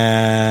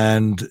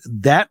 And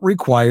that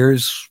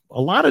requires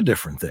a lot of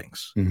different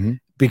things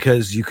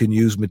because you can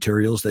use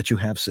materials that you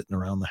have sitting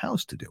around the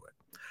house to do it.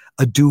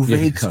 A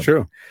duvet cover.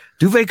 True.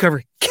 Duvet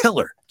cover,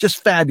 killer,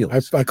 just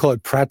fabulous. I call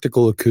it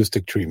practical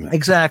acoustic treatment.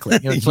 Exactly.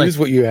 Use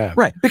what you have.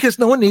 Right. Because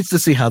no one needs to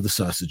see how the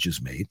sausage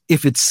is made.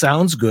 If it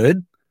sounds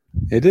good,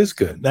 it is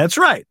good. That's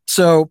right.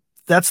 So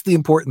that's the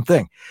important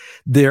thing.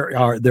 There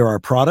are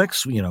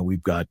products,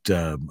 we've got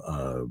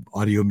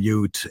Audio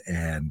Mute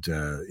and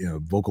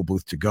Vocal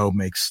Booth to Go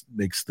makes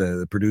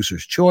the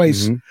producer's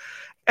choice.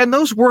 And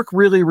those work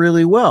really,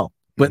 really well,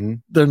 but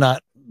they're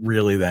not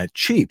really that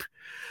cheap.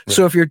 Right.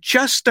 So if you're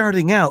just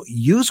starting out,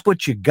 use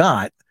what you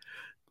got,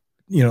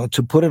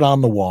 to put it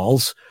on the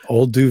walls.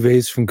 Old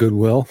duvets from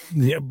Goodwill.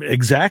 Yeah,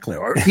 exactly.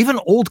 Or even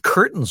old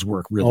curtains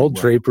work really well. Old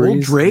draperies.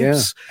 Old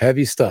drapes. Yeah.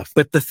 Heavy stuff.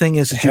 But the thing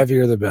is, the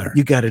heavier the better.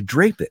 You got to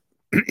drape it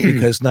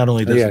because not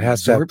only does it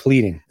has to have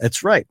pleating.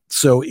 That's right.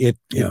 So it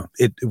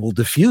will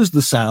diffuse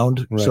the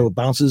sound, so it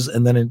bounces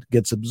and then it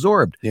gets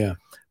absorbed. Yeah.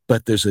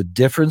 But there's a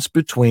difference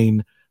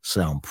between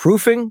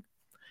soundproofing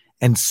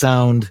and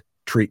sound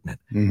treatment.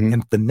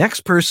 And the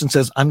next person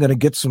says, I'm going to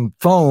get some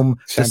foam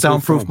to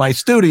soundproof my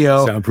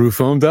studio.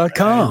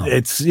 Soundprooffoam.com.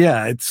 It's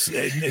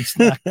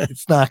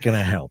not going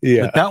to help.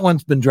 Yeah. But that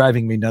one's been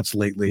driving me nuts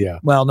lately. Yeah.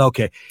 Well, no,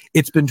 okay.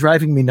 It's been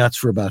driving me nuts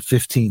for about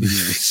 15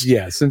 years.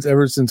 Yeah.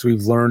 Ever since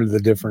we've learned the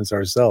difference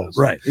ourselves.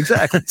 Right.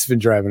 Exactly. It's been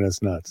driving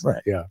us nuts.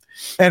 Right. Yeah.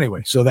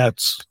 Anyway, so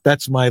that's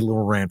my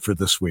little rant for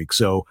this week.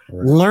 So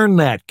learn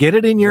that. Get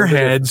it in your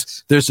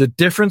heads. There's a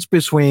difference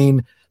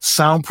between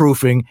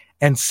soundproofing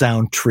and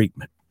sound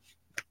treatment.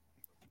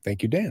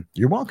 Thank you, Dan.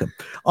 You're welcome.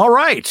 All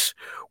right.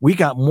 We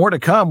got more to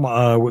come.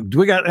 Do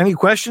we got any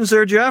questions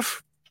there,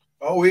 Jeff?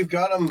 Oh, we've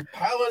got them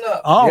piling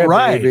up. All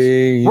right.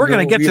 We're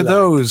going to get to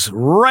those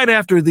right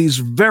after these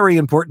very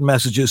important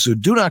messages. So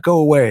do not go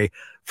away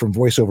from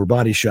VoiceOver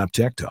Body Shop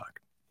Tech Talk.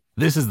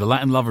 This is the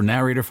Latin lover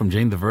narrator from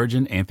Jane the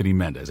Virgin, Anthony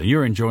Mendez, and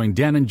you're enjoying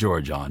Dan and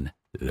George on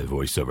the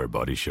VoiceOver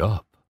Body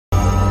Shop.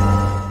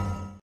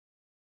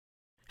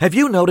 Have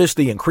you noticed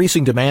the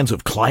increasing demands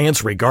of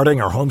clients regarding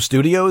our home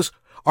studios?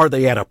 Are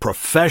they at a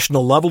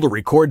professional level to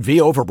record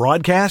via over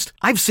broadcast?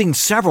 I've seen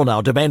several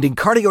now demanding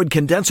cardioid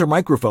condenser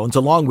microphones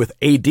along with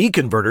AD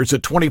converters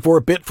at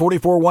 24-bit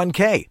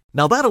 44.1K.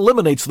 Now that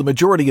eliminates the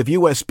majority of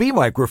USB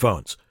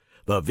microphones.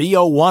 The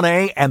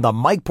VO1A and the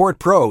MicPort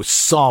Pro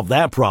solve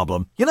that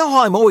problem. You know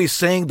how I'm always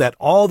saying that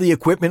all the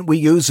equipment we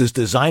use is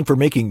designed for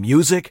making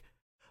music?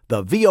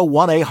 The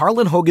VO1A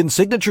Harlan Hogan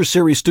Signature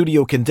Series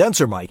Studio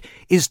Condenser Mic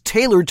is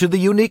tailored to the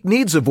unique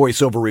needs of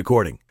voiceover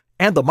recording.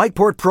 And the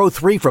MicPort Pro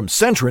 3 from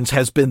Centrance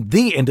has been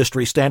the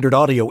industry standard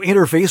audio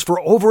interface for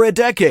over a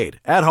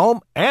decade, at home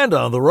and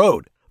on the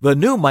road. The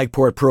new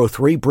MicPort Pro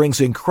 3 brings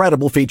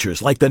incredible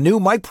features like the new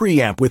mic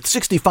preamp with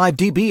 65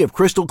 dB of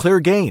crystal clear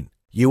gain,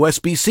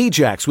 USB-C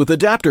jacks with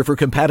adapter for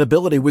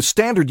compatibility with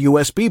standard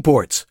USB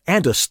ports,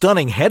 and a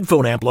stunning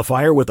headphone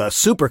amplifier with a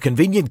super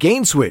convenient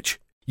gain switch.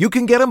 You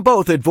can get them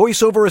both at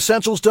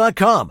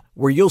voiceoveressentials.com,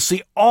 where you'll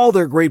see all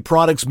their great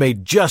products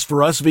made just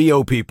for us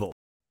VO people.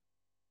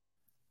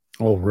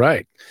 All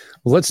right.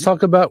 Well, let's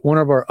talk about one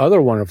of our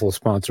other wonderful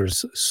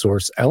sponsors,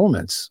 Source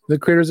Elements, the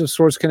creators of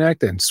Source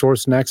Connect and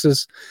Source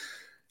Nexus,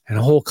 and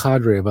a whole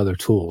cadre of other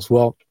tools.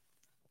 Well,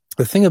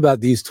 the thing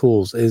about these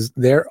tools is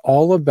they're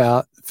all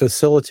about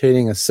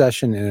facilitating a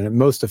session in a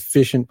most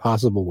efficient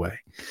possible way.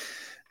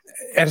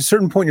 At a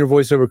certain point in your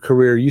voiceover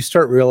career, you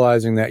start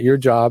realizing that your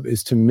job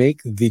is to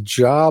make the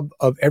job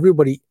of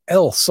everybody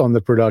else on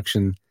the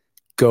production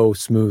go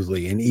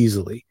smoothly and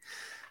easily.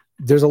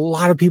 There's a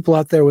lot of people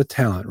out there with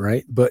talent,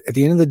 right? But at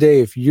the end of the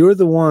day, if you're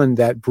the one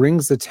that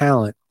brings the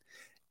talent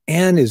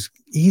and is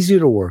easy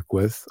to work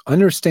with,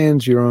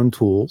 understands your own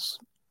tools,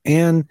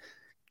 and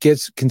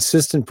gets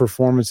consistent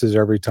performances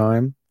every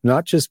time,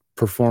 not just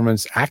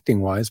performance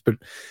acting wise, but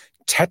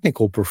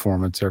technical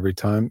performance every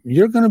time,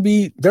 they're going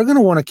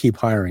to want to keep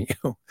hiring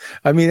you.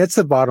 I mean, that's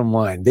the bottom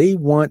line. They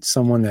want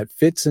someone that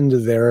fits into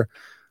their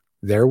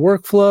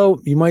workflow.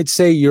 You might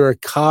say you're a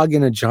cog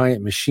in a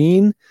giant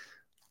machine.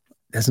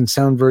 Doesn't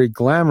sound very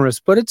glamorous,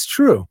 but it's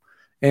true.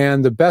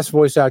 And the best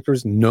voice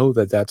actors know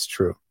that that's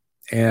true.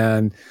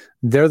 And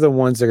they're the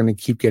ones that are going to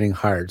keep getting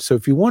hired. So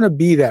if you want to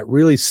be that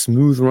really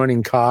smooth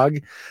running cog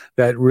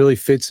that really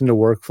fits into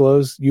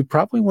workflows, you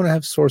probably want to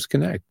have Source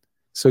Connect.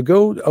 So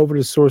go over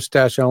to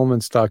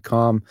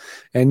source-elements.com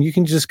and you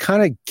can just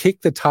kind of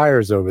kick the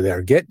tires over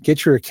there.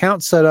 Get your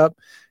account set up.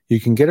 You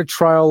can get a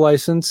trial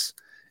license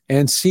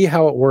and see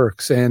how it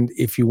works. And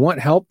if you want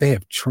help, they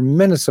have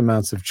tremendous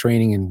amounts of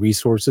training and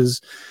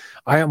resources.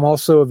 I am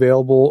also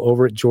available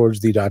over at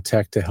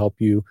georgethe.tech to help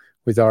you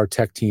with our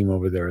tech team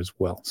over there as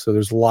well. So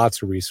there's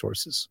lots of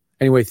resources.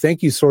 Anyway,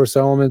 thank you, Source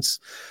Elements.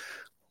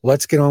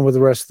 Let's get on with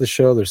the rest of the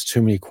show. There's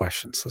too many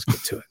questions. Let's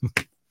get to it.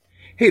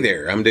 Hey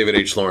there, I'm David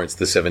H. Lawrence,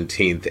 the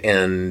 17th,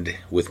 and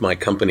with my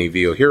company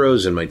VO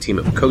Heroes and my team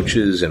of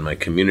coaches and my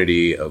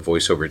community of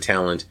voiceover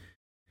talent,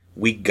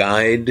 we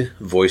guide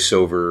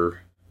voiceover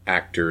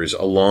actors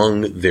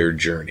along their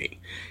journey.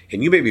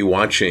 And you may be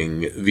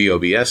watching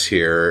VOBS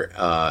here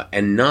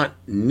and not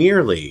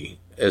nearly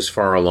as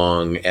far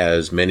along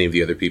as many of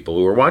the other people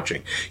who are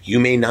watching. You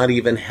may not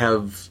even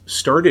have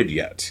started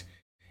yet.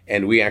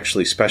 And we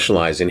actually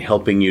specialize in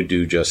helping you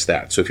do just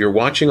that. So if you're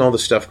watching all the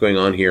stuff going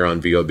on here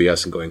on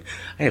VOBS and going,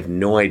 I have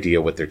no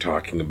idea what they're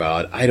talking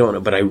about, I don't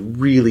know, but I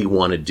really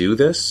want to do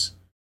this,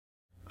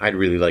 I'd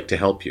really like to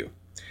help you.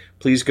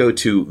 Please go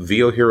to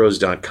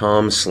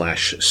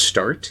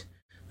voheroes.com/start.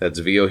 That's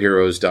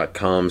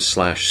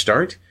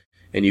voheroes.com/start.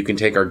 And you can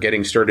take our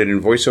Getting Started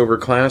in Voiceover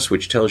class,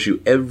 which tells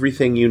you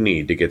everything you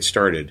need to get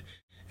started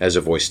as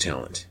a voice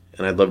talent.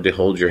 And I'd love to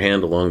hold your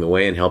hand along the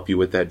way and help you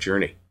with that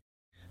journey.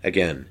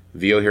 Again,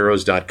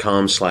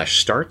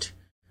 voheroes.com/start.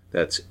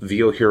 That's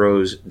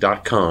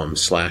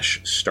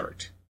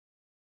voheroes.com/start.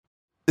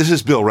 This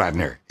is Bill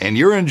Ratner, and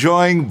you're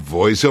enjoying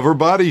VoiceOver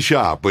Body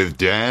Shop with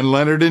Dan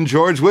Leonard and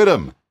George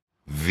Whittam.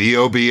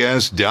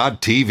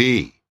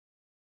 VOBS.TV.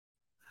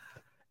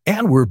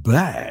 And we're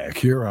back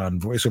here on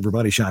VoiceOver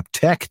Body Shop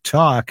Tech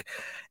Talk,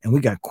 and we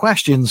got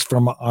questions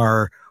from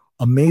our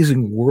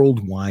amazing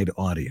worldwide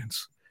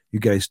audience.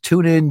 You guys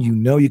tune in, you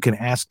know you can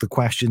ask the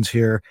questions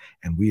here,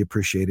 and we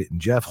appreciate it.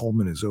 And Jeff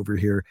Holman is over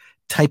here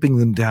typing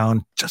them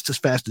down just as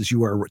fast as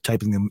you are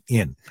typing them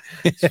in.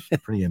 It's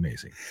pretty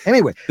amazing.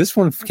 Anyway. This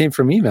one came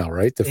from email,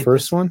 right? The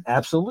first one?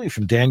 Absolutely,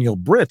 from Daniel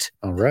Britt.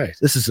 All right.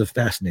 This is a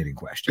fascinating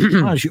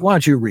question. Why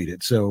don't you read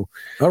it? So,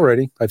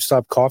 alrighty. I've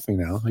stopped coughing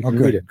now. I can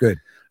read it. Good.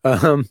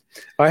 I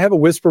have a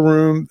whisper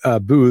room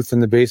booth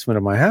in the basement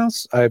of my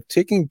house. I've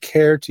taken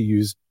care to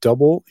use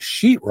double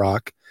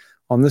sheetrock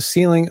on the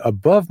ceiling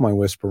above my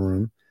whisper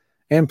room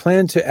and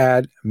plan to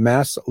add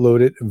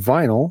mass-loaded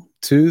vinyl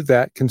to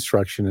that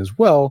construction as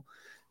well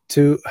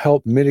to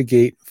help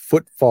mitigate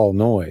footfall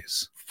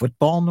noise.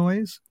 Football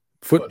noise?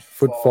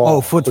 Footfall.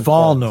 Oh,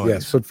 footfall noise.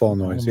 Yes, footfall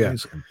noise. Yeah.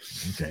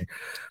 Okay.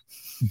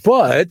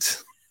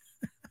 But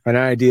an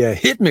idea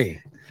hit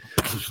me.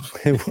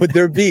 Would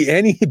there be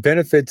any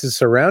benefit to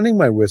surrounding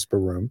my whisper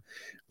room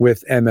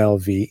with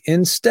MLV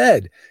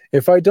instead?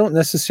 If I don't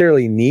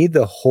necessarily need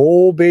the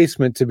whole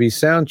basement to be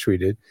sound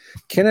treated,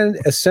 can I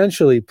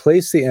essentially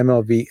place the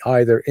MLV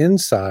either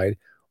inside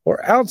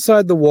or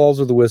outside the walls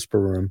of the whisper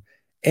room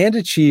and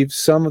achieve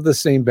some of the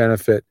same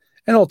benefit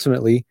and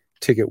ultimately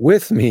take it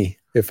with me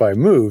if I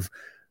move,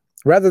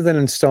 rather than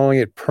installing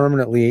it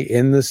permanently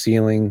in the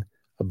ceiling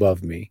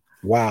above me?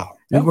 Wow.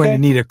 You're going to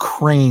need a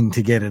crane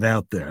to get it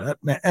out there.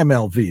 That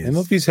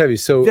MLV is heavy.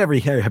 So very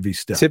heavy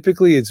stuff.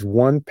 Typically it's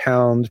 1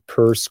 pound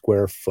per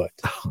square foot.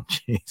 Oh,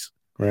 jeez.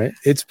 Right?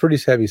 It's pretty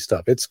heavy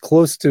stuff. It's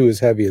close to as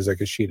heavy as like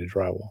a sheet of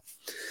drywall.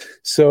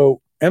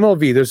 So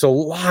MLV, there's a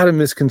lot of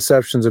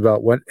misconceptions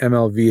about what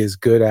MLV is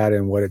good at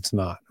and what it's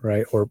not,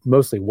 right? Or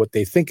mostly what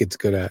they think it's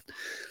good at.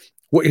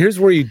 Here's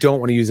where you don't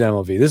want to use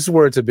MLV. This is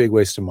where it's a big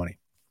waste of money.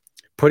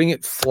 Putting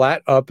it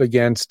flat up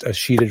against a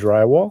sheet of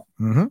drywall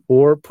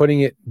or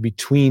putting it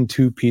between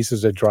two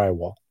pieces of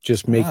drywall,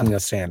 just making a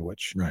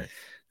sandwich. Right.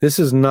 This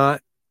is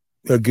not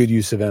a good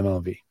use of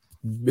MLV.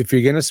 If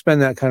you're going to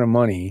spend that kind of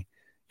money,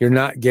 you're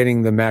not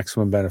getting the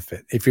maximum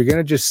benefit. If you're going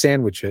to just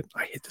sandwich it,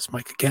 I hit this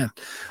mic again.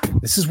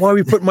 This is why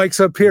we put mics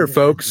up here,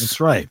 folks. That's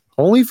right.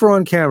 Only for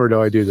on camera do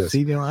I do this.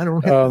 See, I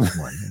don't have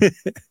this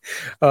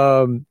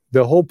one.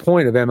 The whole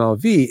point of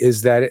MLV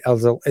is that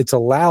it's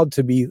allowed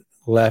to be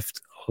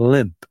left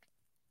limp.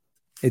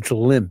 It's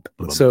limp.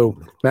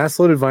 So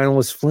mass-loaded vinyl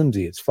is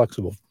flimsy. It's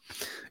flexible.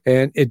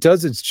 And it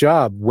does its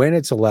job when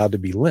it's allowed to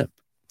be limp.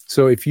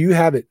 So if you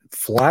have it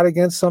flat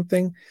against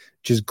something,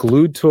 just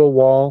glued to a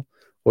wall,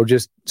 or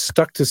just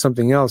stuck to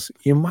something else,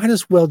 you might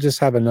as well just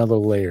have another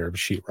layer of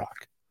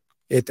sheetrock.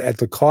 At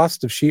the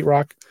cost of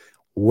sheetrock,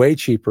 way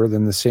cheaper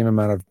than the same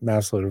amount of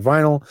mass-loaded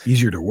vinyl.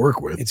 Easier to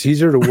work with. It's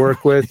easier to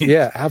work with.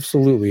 Yeah,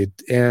 absolutely.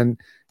 And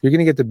you're going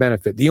to get the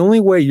benefit. The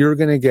only way you're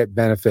going to get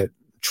benefit,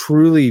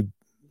 truly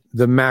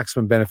the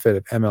maximum benefit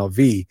of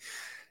MLV,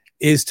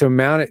 is to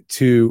mount it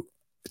to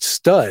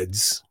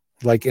studs,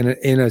 like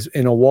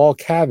in a wall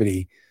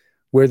cavity,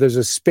 where there's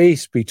a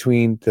space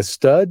between the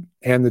stud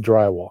and the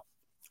drywall,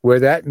 where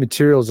that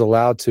material is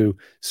allowed to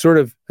sort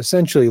of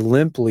essentially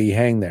limply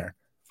hang there,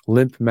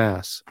 limp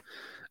mass.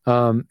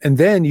 And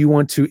then you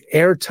want to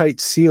airtight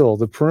seal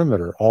the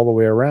perimeter all the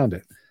way around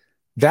it.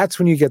 That's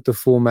when you get the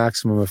full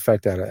maximum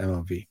effect out of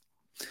MLV.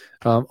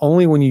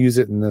 Only when you use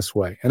it in this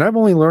way. And I've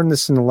only learned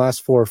this in the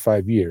last 4 or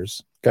 5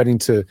 years, getting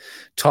to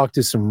talk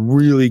to some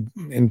really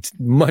and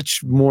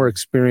much more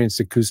experienced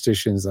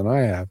acousticians than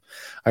I have.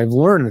 I've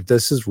learned that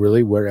this is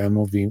really where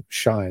MLV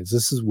shines.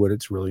 This is what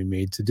it's really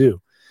made to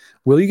do.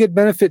 Will you get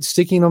benefit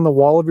sticking on the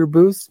wall of your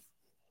booth?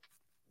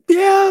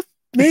 Yeah,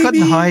 maybe.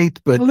 Cutting height,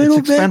 but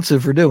it's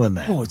expensive for doing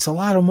that. Oh, it's a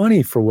lot of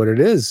money for what it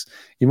is.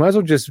 You might as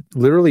well just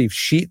literally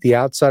sheet the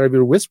outside of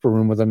your whisper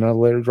room with another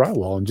layer of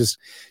drywall and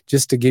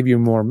just to give you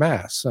more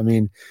mass. I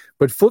mean,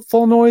 but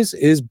footfall noise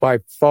is by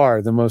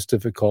far the most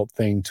difficult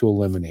thing to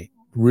eliminate.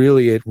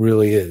 Really, it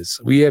really is.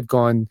 We have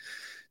gone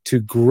to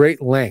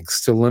great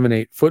lengths to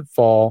eliminate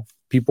footfall,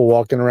 people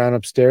walking around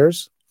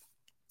upstairs,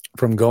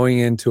 from going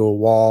into a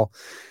wall,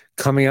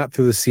 coming out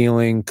through the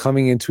ceiling,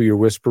 coming into your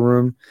whisper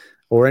room,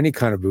 or any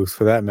kind of booth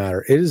for that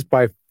matter. It is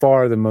by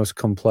far the most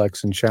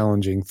complex and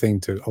challenging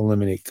thing to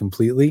eliminate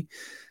completely.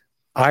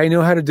 I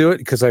know how to do it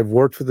because I've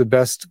worked with the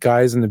best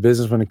guys in the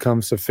business when it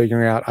comes to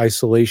figuring out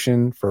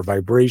isolation for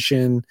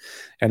vibration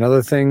and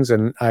other things.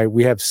 And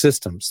we have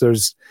systems.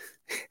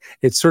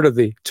 It's sort of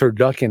the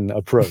turducken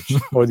approach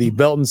or the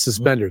belt and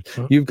suspenders.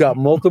 You've got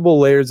multiple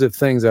layers of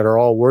things that are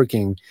all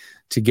working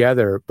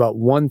together, but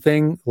one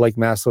thing like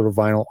mass-loaded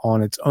vinyl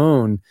on its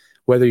own,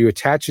 whether you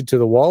attach it to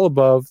the wall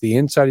above, the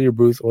inside of your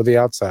booth, or the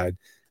outside,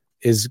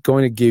 is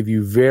going to give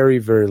you very,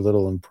 very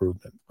little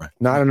improvement. Right.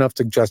 Not enough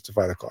to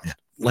justify the cost. Yeah.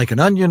 Like an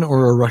onion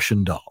or a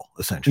Russian doll,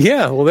 essentially.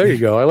 Yeah, well, there you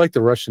go. I like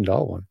the Russian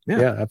doll one.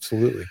 Yeah,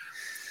 absolutely.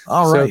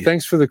 All right. So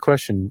thanks for the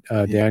question,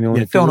 Daniel.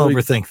 Yeah, don't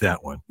overthink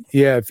that one.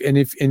 Yeah,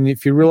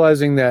 if you're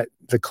realizing that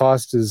the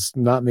cost is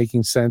not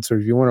making sense, or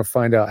if you want to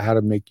find out how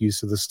to make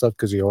use of the stuff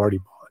because you already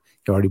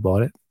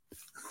bought it,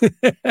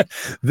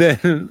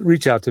 then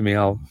reach out to me.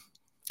 I'll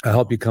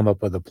help you come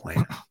up with a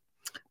plan.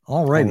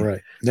 All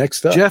right.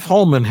 Next up, Jeff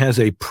Holman has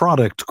a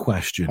product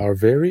question. Our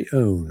very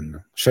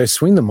own. Should I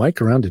swing the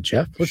mic around to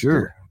Jeff?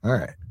 Sure. All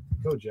right.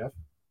 Go, Jeff.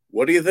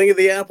 What do you think of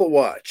the Apple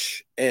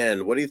Watch?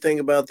 And what do you think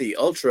about the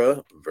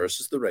Ultra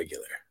versus the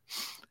regular?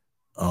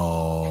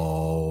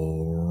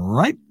 All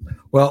right.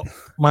 Well,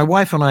 my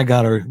wife and I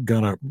got our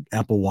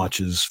Apple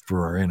Watches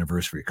for our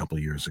anniversary a couple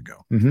of years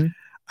ago. Mm-hmm.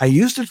 I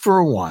used it for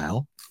a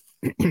while,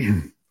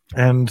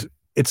 and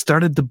it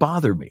started to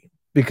bother me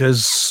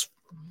because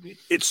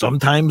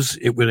sometimes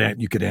you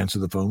could answer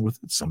the phone with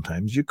it,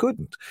 sometimes you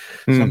couldn't.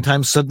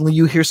 Sometimes suddenly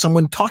you hear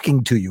someone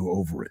talking to you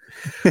over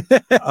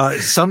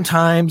it.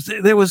 Sometimes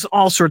there was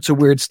all sorts of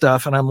weird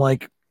stuff, and I'm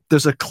like,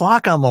 there's a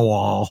clock on the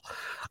wall.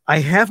 I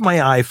have my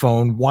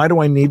iPhone. Why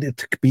do I need it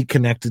to be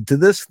connected to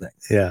this thing?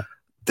 Yeah.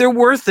 There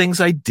were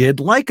things I did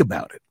like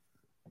about it.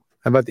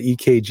 How about the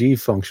EKG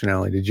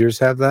functionality? Did yours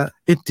have that?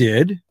 It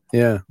did.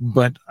 Yeah.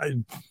 But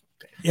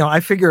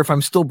I figure if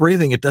I'm still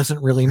breathing, it doesn't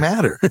really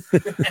matter.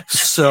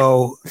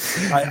 So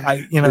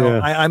I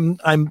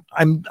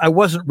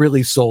wasn't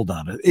really sold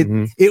on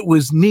it. It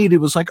was neat. It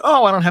was like,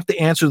 oh, I don't have to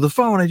answer the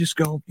phone. I just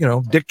go,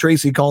 Dick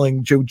Tracy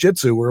calling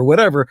jiu-jitsu or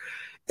whatever.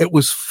 It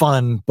was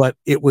fun, but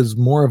it was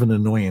more of an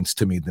annoyance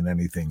to me than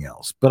anything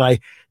else. But I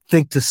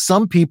think to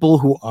some people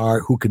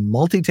who can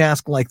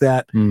multitask like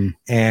that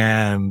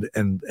and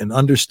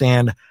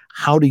understand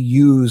how to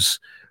use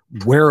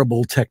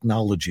wearable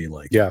technology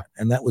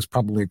and that was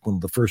probably one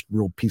of the first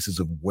real pieces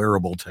of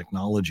wearable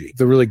technology,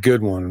 the really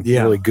good one,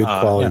 really good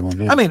quality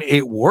one. I mean,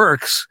 it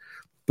works,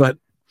 but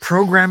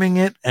programming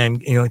it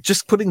and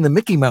just putting the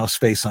Mickey Mouse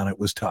face on it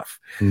was tough.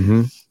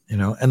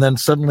 and then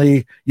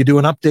suddenly you do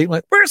an update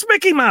like, where's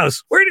Mickey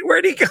Mouse?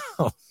 Where'd he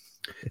go?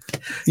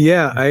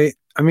 Yeah,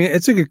 I mean,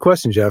 it's a good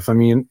question, Jeff. I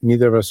mean,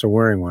 neither of us are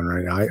wearing one,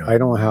 right? I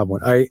don't have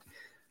one.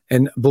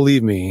 And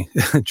believe me,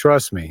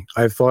 trust me,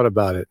 I've thought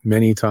about it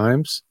many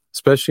times,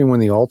 especially when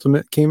the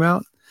Ultimate came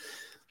out.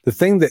 The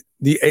thing that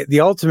the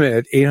Ultimate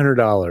at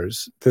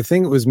 $800, the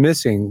thing that was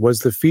missing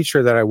was the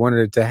feature that I wanted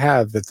it to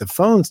have that the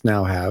phones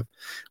now have,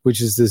 which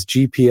is this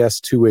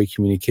GPS two-way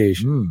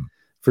communication.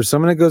 For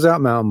someone that goes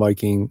out mountain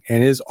biking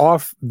and is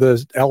off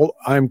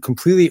I'm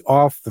completely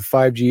off the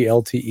 5G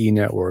LTE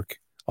network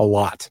a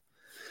lot.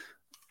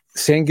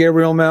 San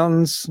Gabriel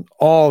Mountains,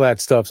 all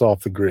that stuff's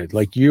off the grid.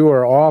 Like, you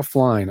are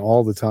offline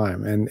all the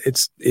time, and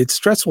it's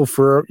stressful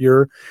for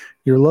your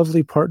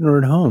lovely partner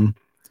at home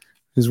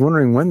who's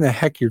wondering when the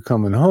heck you're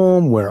coming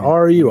home. Where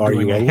are you? Are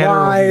you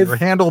alive? Your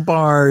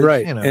handlebars,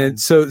 right? And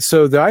so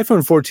the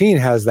iPhone 14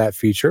 has that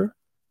feature,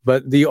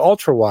 but the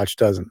Ultra Watch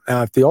doesn't.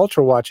 Now, if the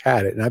Ultra Watch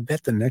had it, and I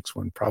bet the next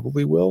one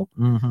probably will,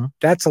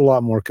 that's a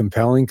lot more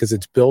compelling because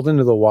it's built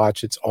into the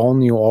watch. It's all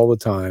new all the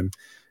time,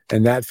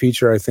 and that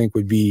feature I think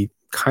would be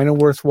kind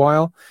of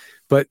worthwhile.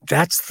 But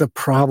that's the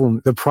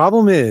problem. The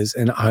problem is,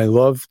 and I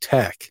love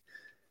tech,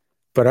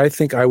 but I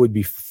think I would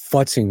be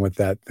futzing with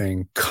that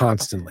thing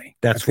constantly.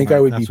 That's what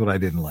I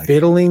didn't like.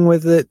 Fiddling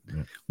with it,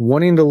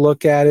 wanting to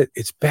look at it.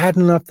 It's bad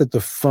enough that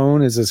the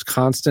phone is this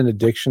constant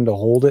addiction to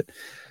hold it.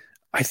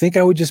 I think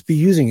I would just be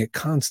using it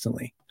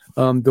constantly.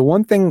 The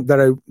one thing that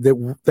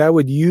I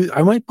would use,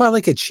 I might buy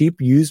like a cheap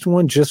used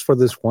one just for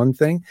this one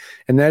thing,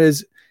 and that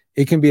is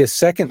it can be a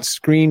second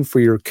screen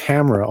for your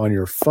camera on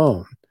your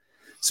phone.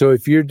 So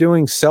if you're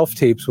doing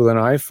self-tapes with an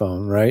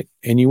iPhone, right,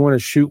 and you want to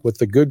shoot with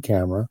the good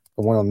camera,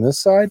 the one on this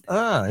side,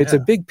 it's a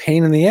big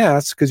pain in the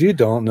ass because you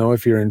don't know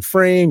if you're in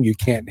frame, you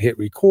can't hit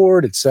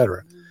record,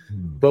 etc.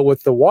 But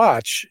with the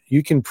watch,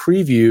 you can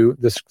preview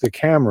the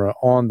camera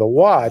on the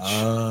watch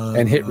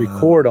and hit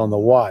record on the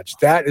watch.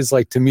 That is,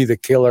 like, to me, the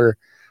killer.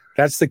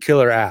 That's the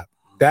killer app.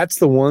 That's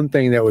the one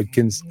thing that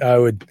I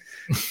would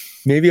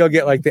maybe I'll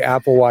get like the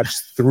Apple Watch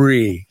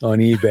 3 on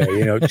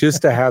eBay,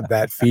 just to have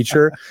that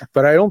feature.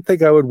 But I don't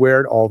think I would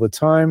wear it all the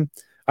time.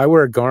 I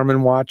wear a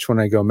Garmin watch when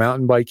I go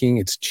mountain biking.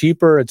 It's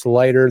cheaper. It's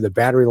lighter. The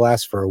battery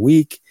lasts for a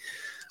week.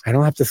 I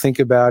don't have to think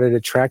about it.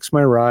 It tracks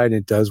my ride.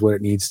 It does what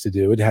it needs to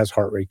do. It has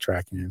heart rate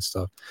tracking and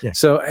stuff. Yeah.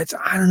 So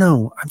I don't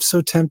know. I'm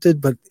so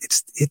tempted, but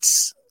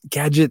it's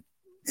gadget.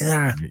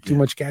 Too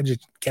much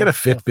gadget. Get a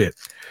Fitbit.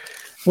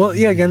 Well,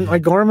 yeah, again, my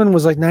Garmin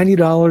was like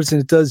 $90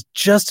 and it does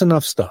just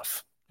enough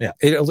stuff. Yeah.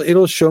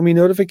 It'll show me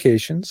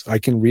notifications. I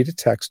can read a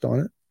text on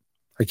it.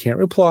 I can't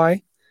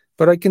reply,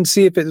 but I can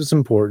see if it is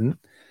important.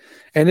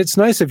 And it's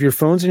nice if your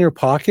phone's in your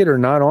pocket or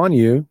not on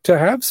you to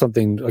have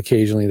something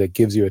occasionally that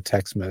gives you a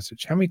text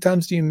message. How many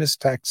times do you miss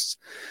texts?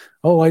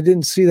 Oh, I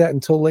didn't see that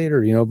until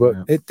later,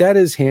 but that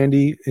is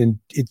handy, and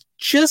it's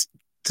just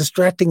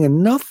distracting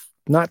enough,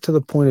 not to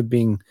the point of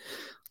being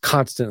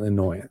constant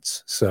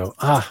annoyance. So,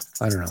 I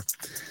don't know.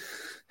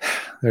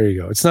 There you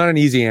go. It's not an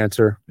easy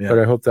answer, but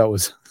I hope that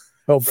was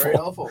helpful. Very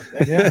helpful.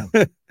 Yeah.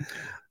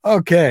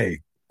 Okay.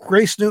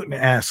 Grace Newton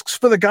asks,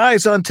 for the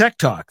guys on Tech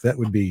Talk, that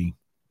would be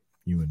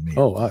you and me.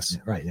 Oh, us.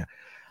 Right. Yeah.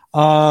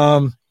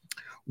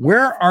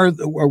 What are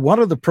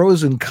the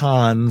pros and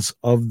cons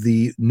of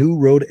the new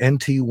Rode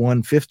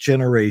NT1 5th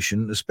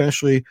generation,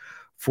 especially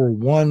for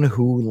one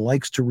who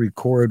likes to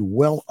record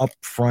well up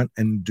front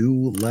and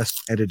do less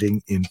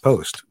editing in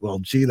post? Well,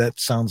 gee, that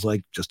sounds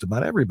like just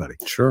about everybody.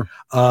 Sure.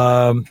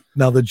 Now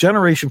the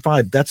Generation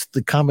 5, that's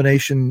the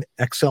combination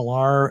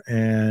XLR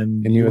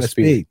and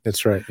USB.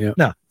 That's right. Yeah.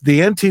 Now the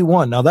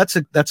NT1, now that's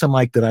a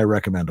mic that I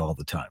recommend all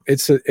the time.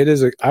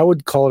 I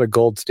would call it a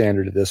gold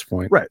standard at this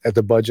point. Right. At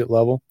the budget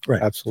level.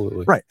 Right.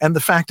 Absolutely. Right. And the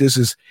fact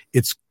is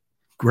it's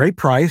great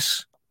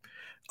price.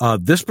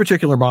 This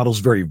particular model is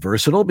very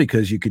versatile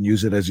because you can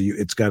use it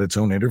it's got its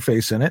own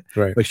interface in it,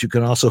 right? But you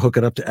can also hook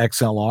it up to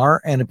XLR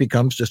and it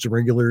becomes just a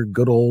regular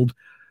good old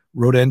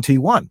Rode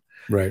NT1.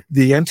 Right.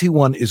 The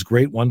NT1 is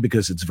great one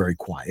because it's very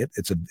quiet.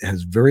 It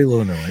has very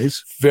low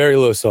noise. Very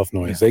low self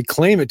noise. Yeah. They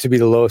claim it to be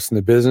the lowest in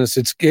the business.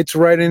 It's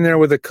right in there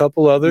with a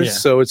couple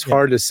others. So it's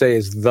hard to say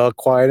it's the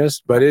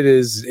quietest, but it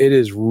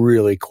is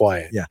really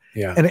quiet. Yeah.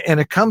 Yeah.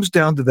 And it comes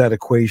down to that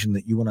equation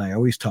that you and I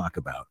always talk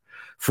about.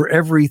 For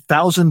every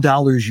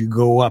 $1,000 you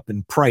go up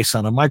in price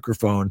on a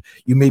microphone,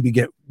 you maybe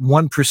get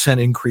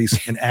 1%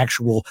 increase in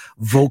actual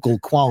vocal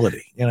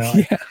quality.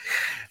 Yeah.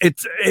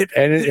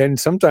 And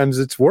sometimes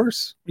it's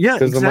worse. Yeah,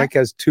 because the mic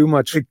has too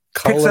much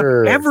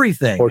color,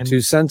 everything, or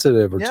too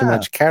sensitive, or too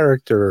much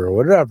character, or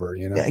whatever.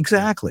 Yeah,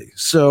 exactly.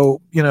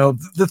 So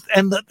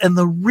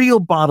the real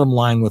bottom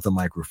line with a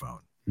microphone.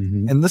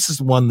 Mm-hmm. And this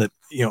is one that,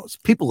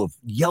 people have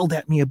yelled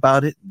at me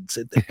about it and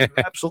said that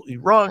you're absolutely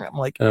wrong. I'm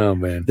like, oh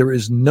man, there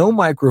is no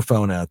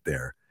microphone out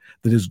there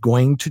that is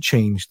going to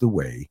change the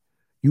way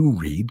you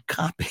read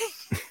copy.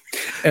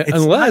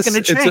 Unless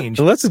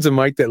it's a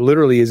mic that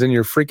literally is in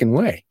your freaking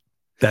way.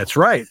 That's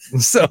right.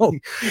 So,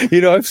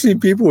 I've seen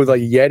people with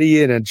like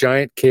Yeti and a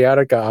giant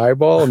Chaotica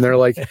eyeball, and they're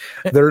like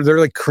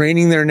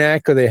craning their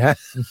neck, or they have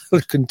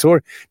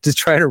contort to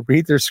try to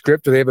read their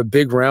script, or they have a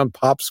big round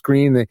pop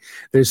screen.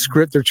 Their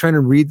script, they're trying to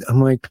read. I'm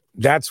like,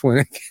 that's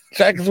when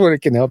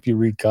it can help you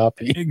read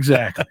copy.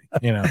 Exactly.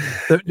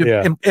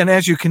 And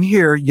as you can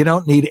hear, you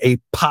don't need a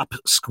pop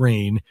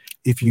screen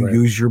if you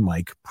use your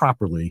mic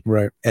properly,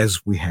 right?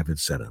 As we have it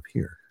set up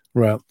here.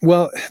 Right.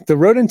 Well, the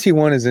Rode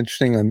NT1 is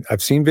interesting.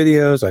 I've seen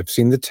videos. I've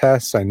seen the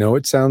tests. I know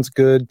it sounds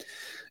good.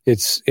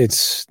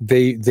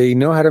 They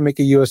know how to make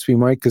a USB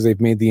mic because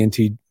they've made the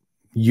NT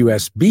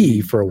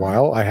USB for a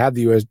while. I have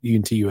the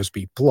NT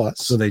USB Plus.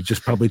 So they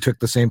just probably took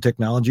the same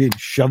technology and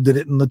shoved it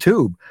in the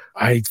tube.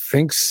 I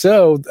think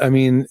so. I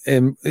mean,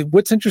 and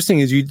what's interesting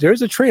is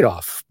there's a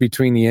trade-off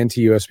between the NT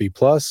USB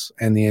Plus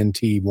and the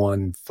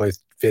NT1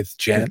 fifth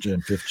gen.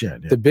 Yeah.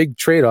 The big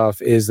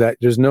trade-off is that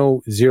there's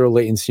no zero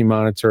latency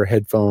monitor,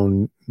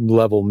 headphone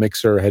level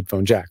mixer,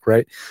 headphone jack,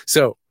 right?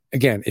 So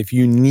again, if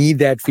you need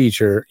that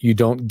feature, you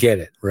don't get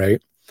it,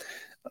 right?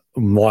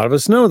 A lot of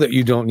us know that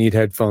you don't need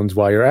headphones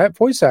while you're at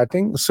voice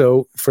acting.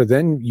 So for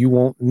then, you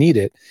won't need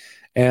it.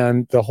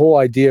 And the whole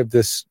idea of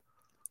this,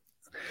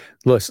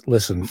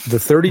 listen, the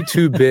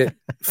 32-bit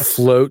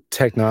float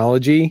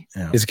technology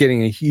is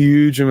getting a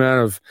huge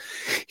amount of,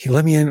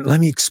 let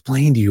me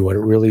explain to you what it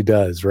really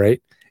does, right?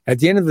 At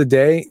the end of the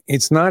day,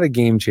 it's not a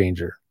game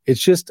changer.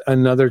 It's just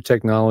another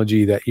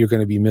technology that you're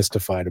going to be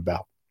mystified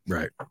about.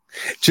 Right.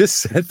 Just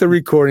set the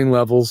recording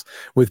levels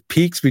with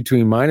peaks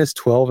between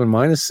 -12 and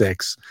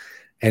 -6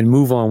 and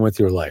move on with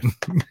your life.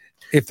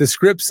 If the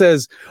script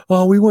says,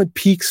 oh, we want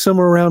peaks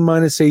somewhere around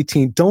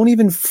 -18, don't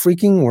even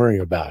freaking worry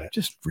about it.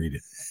 Just read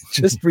it.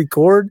 Just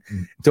record.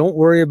 Don't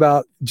worry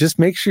about, just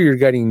make sure you're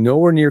getting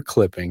nowhere near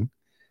clipping.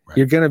 Right.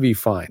 You're going to be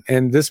fine.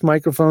 And this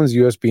microphone's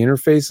USB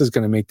interface is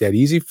going to make that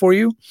easy for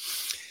you.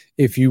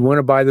 If you want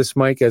to buy this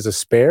mic as a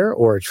spare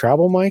or a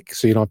travel mic,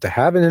 so you don't have to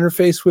have an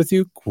interface with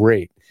you,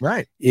 great.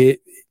 Right.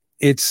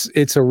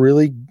 It's a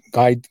really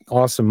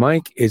awesome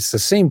mic. It's the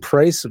same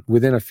price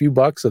within a few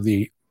bucks of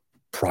the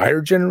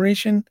prior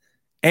generation,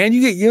 and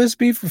you get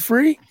USB for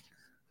free.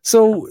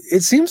 So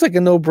it seems like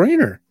a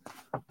no-brainer.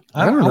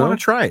 I don't know. I want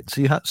to try it.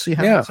 See how.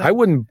 Yeah, I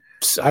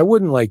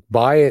wouldn't like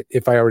buy it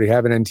if I already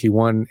have an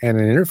NT1 and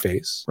an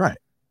interface. Right.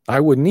 I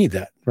wouldn't need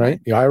that,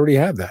 right? I already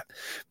have that.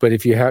 But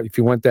if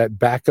you want that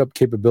backup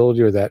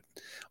capability or that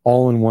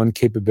all-in-one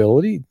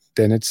capability,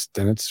 then it's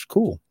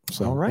cool.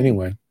 So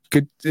anyway,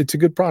 good. It's a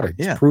good product.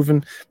 Yeah.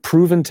 It's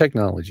proven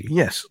technology.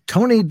 Yes.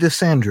 Tony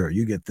DeSandro,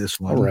 you get this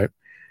one. All right.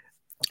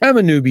 I'm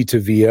a newbie to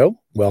VO.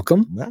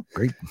 Welcome. Well,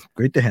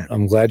 great to have you.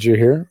 I'm glad you're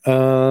here.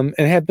 And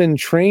have been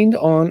trained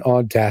on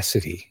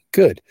Audacity.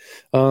 Good.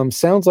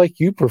 Sounds like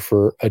you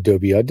prefer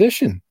Adobe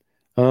Audition.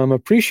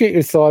 Appreciate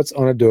your thoughts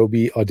on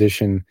Adobe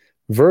Audition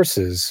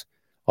versus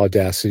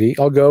Audacity.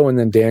 I'll go and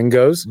then Dan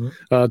goes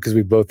because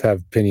we both have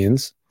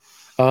opinions.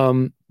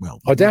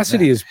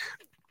 Audacity is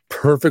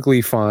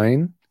perfectly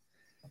fine,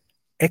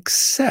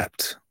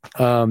 except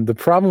the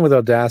problem with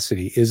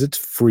Audacity is it's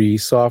free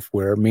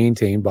software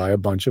maintained by a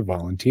bunch of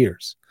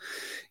volunteers.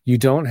 You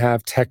don't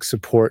have tech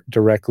support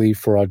directly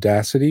for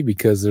Audacity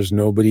because there's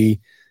nobody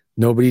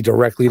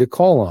directly to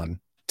call on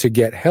to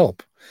get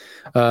help.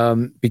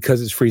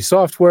 Because it's free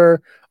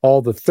software,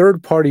 all the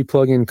third-party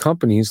plugin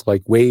companies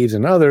like Waves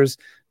and others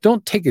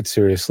don't take it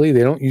seriously.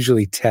 They don't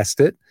usually test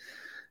it.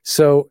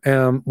 So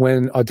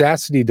when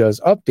Audacity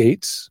does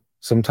updates,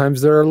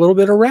 sometimes they're a little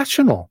bit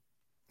irrational.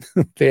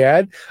 They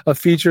add a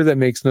feature that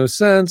makes no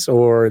sense,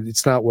 or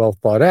it's not well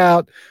thought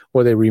out,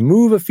 or they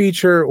remove a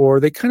feature, or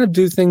they kind of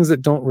do things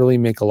that don't really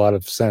make a lot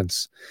of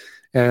sense.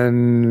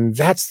 And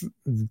that's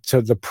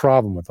the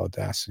problem with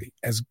Audacity.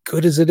 As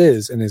good as it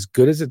is, and as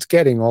good as it's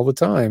getting all the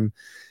time,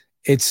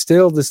 it's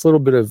still this little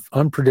bit of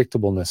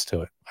unpredictableness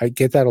to it. I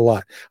get that a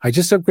lot. I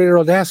just upgraded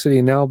Audacity,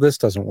 and now this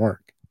doesn't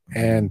work.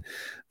 And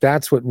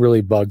that's what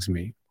really bugs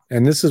me.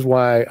 And this is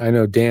why I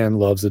know Dan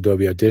loves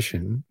Adobe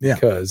Audition,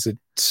 because it's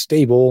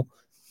stable,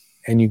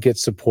 and you get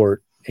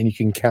support, and you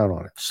can count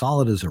on it.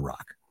 Solid as a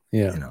rock.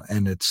 Yeah.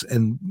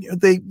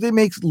 They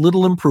make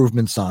little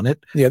improvements on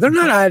it. Yeah. They're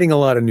not adding a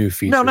lot of new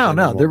features.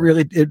 No.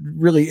 They're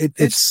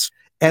it's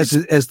as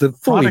the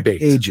product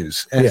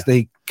ages, as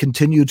they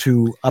continue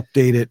to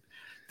update it,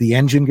 the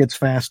engine gets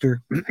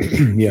faster.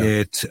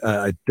 It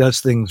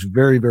does things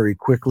very, very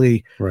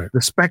quickly. Right. The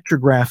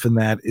spectrograph in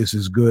that is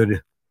as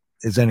good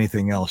as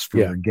anything else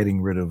for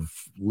getting rid of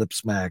lip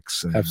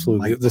smacks. And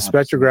absolutely. The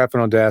spectrograph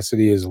and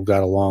Audacity has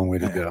got a long way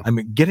to go. I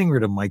mean, getting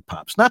rid of mic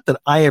pops. Not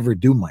that I ever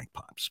do mic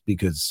pops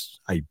because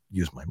I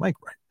use my mic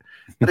right.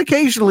 But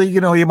occasionally, you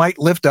might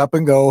lift up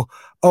and go,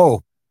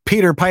 oh,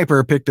 Peter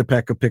Piper picked a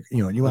peck of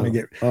and you want to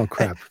get. Oh,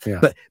 crap. Yeah.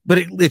 But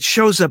it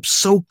shows up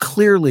so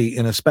clearly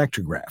in a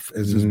spectrograph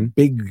as this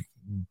big,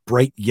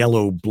 bright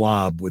yellow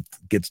blob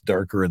gets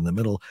darker in the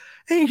middle.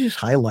 And you just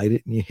highlight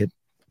it and you hit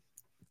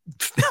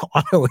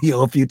auto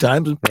heal a few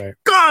times and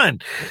gone,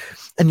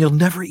 and you'll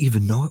never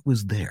even know it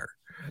was there,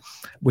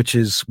 which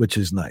is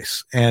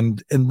nice.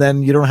 And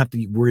then you don't have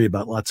to worry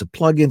about lots of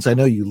plugins. I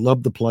know you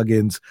love the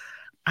plugins.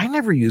 I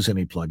never use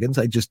any plugins.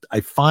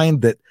 I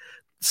find that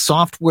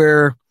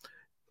software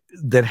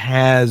that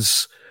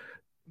has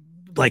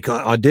like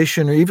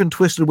Audition or even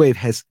Twisted Wave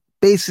has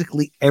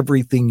basically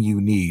everything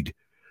you need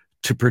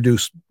to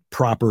produce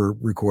proper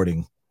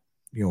recording,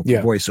 for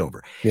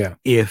voiceover. Yeah.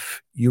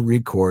 If you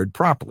record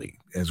properly,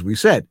 as we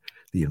said,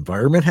 the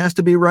environment has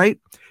to be right.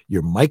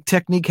 Your mic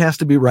technique has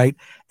to be right.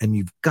 And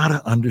you've got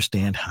to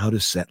understand how to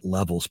set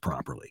levels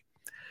properly.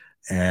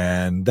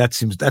 And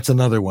that's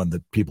another one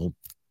that people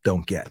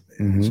don't get.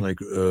 It's like,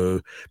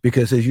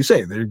 because as you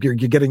say, you're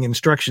getting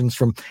instructions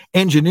from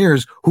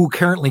engineers who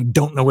currently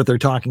don't know what they're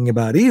talking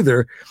about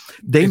either.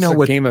 It's know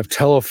what game of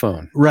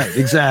telephone. Right.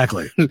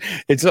 Exactly.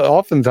 It's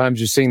oftentimes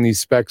you're seeing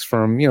these specs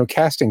from,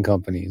 casting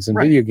companies and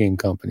video game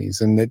companies,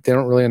 and they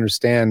don't really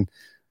understand.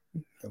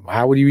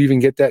 How would you even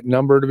get that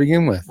number to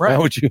begin with? Right.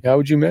 How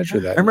would you measure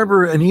that? I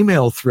remember an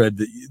email thread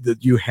that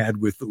you had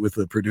with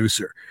a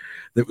producer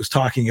that was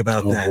talking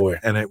about that. Boy.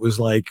 And it was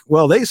like,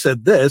 well, they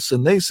said this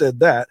and they said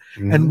that.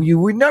 And you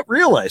would not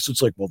realize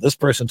it's like, well, this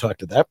person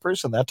talked to that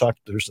person, that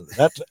talked to this and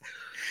that.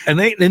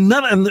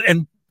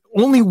 And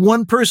only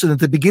one person at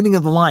the beginning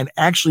of the line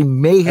actually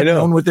may have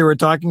known what they were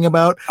talking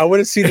about. I want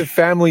to see the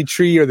family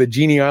tree or the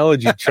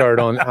genealogy chart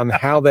on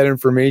how that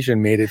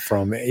information made it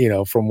from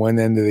one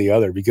end to the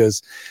other,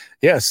 because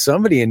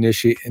somebody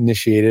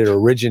initiated or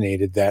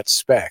originated that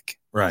spec.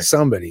 Right.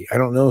 Somebody. I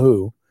don't know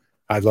who.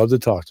 I'd love to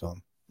talk to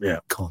them. Yeah.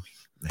 Call me.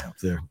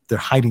 Yeah, they're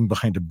hiding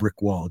behind a brick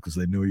wall because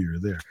they know you're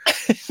there.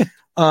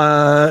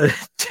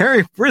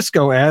 Terry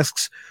Briscoe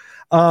asks,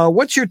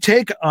 what's your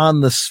take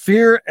on the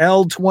Sphere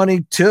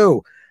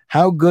L22?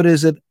 How good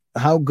is it?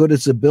 How good is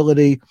its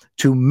ability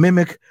to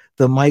mimic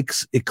the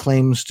mics it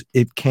claims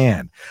it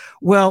can?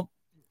 Well,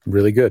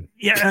 really good.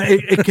 Yeah,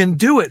 it can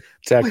do it.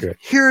 It's accurate.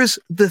 But here's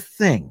the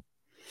thing.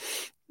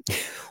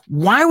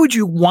 Why would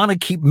you want to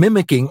keep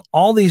mimicking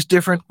all these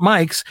different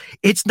mics?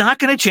 It's not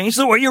going to change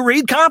the way you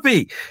read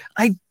copy.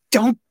 I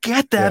don't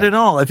get that at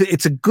all. If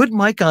it's a good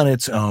mic on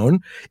its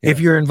own, if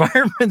your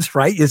environment's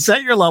right, you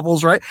set your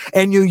levels right,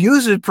 and you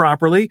use it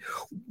properly,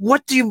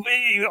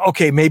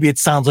 maybe it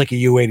sounds like a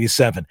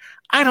U87.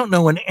 I don't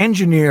know an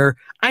engineer.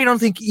 I don't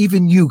think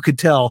even you could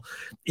tell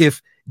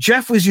if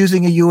Jeff was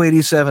using a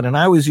U87 and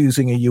I was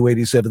using a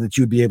U87 that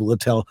you'd be able to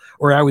tell,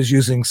 or I was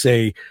using,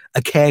 say,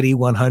 a Caddy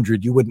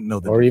 100. You wouldn't know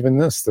that. Or even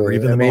this, or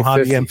even the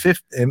Mojave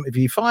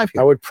MV5.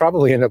 I would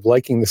probably end up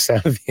liking the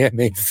sound of the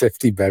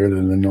M850 better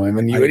than the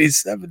Neumann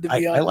U87. To be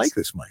honest, I like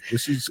this mic.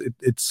 This is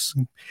it's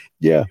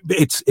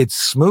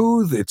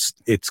smooth. It's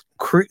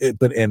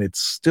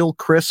still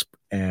crisp,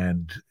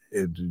 and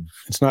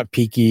it's not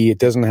peaky. It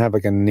doesn't have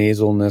like a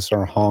nasalness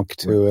or honk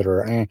to it,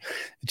 or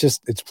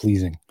it's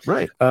pleasing.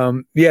 Right.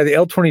 The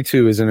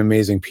L22 is an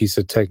amazing piece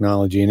of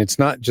technology, and it's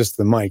not just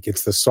the mic,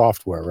 it's the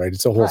software, right?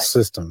 It's a whole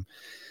system.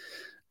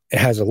 It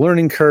has a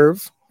learning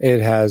curve.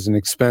 It has an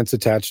expense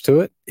attached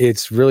to it.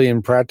 It's really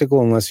impractical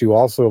unless you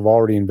also have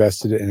already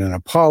invested in an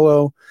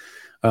Apollo.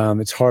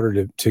 It's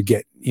harder to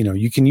get,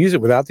 you can use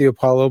it without the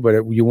Apollo,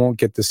 but you won't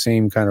get the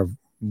same kind of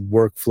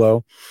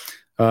workflow.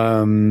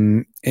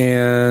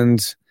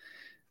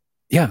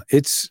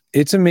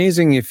 It's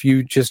amazing if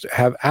you just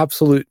have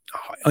absolute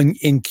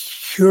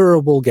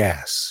incurable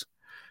gas.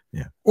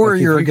 Yeah. Or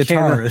you're a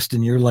guitarist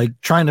and you're like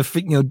trying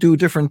to do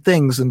different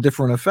things and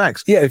different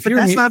effects. Yeah. If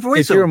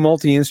you're a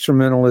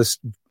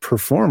multi-instrumentalist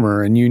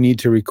performer and you need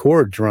to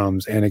record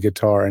drums and a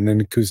guitar and an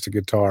acoustic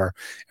guitar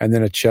and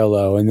then a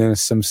cello and then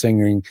some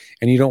singing,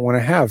 and you don't want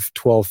to have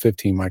 12,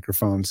 15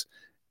 microphones,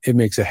 it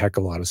makes a heck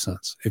of a lot of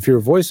sense. If you're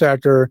a voice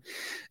actor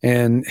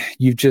and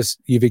you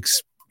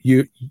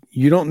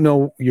don't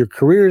know, your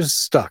career is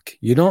stuck.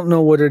 You don't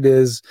know what it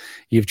is.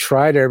 You've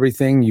tried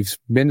everything. You've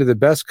been to the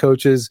best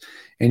coaches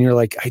and you're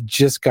like, I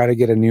just got to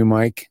get a new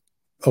mic.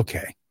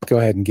 Okay, go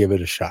ahead and give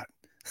it a shot.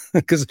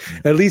 Because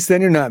at least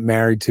then you're not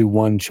married to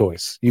one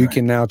choice. You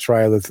can now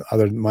try with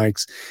other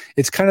mics.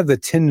 It's kind of the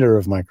Tinder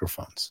of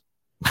microphones.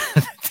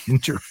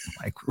 Tinder of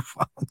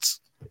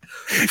microphones.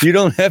 You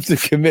don't have to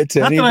commit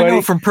to anybody. That I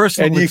know from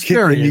personal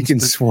experience. You can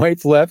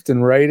swipe left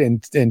and right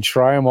and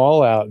try them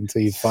all out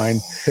until you find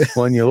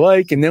one you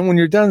like. And then when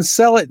you're done,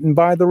 sell it and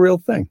buy the real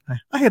thing.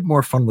 I had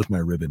more fun with my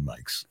ribbon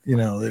mics.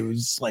 It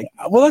was like,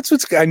 well, that's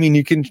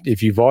you can,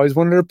 if you've always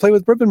wanted to play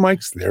with ribbon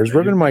mics, there's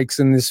ribbon mics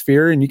in the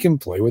Sphere and you can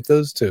play with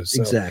those too.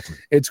 So exactly.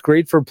 It's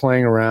great for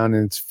playing around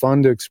and it's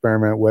fun to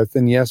experiment with.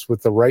 And yes,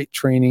 with the right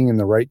training and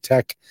the right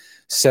tech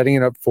setting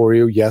it up for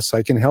you, yes,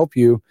 I can help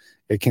you.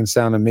 It can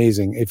sound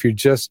amazing. If you're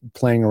just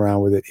playing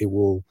around with it, it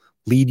will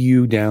lead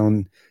you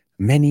down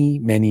many,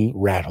 many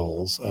rat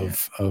holes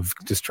of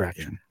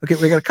distraction. Okay,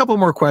 we got a couple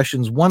more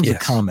questions. One's a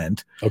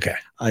comment. Okay.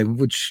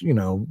 Which,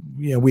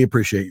 we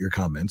appreciate your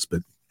comments,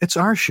 but it's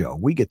our show.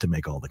 We get to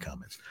make all the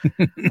comments.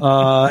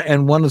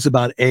 And one is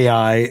about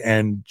AI,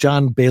 and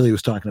John Bailey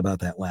was talking about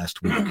that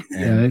last week.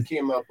 And it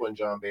came up when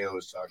John Bailey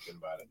was talking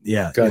about it.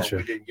 Yeah. Gotcha.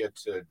 We didn't get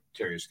to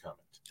Terry's comment.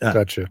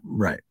 Gotcha.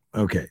 Right.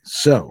 Okay.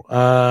 So,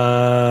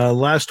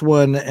 last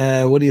one.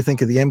 What do you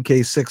think of the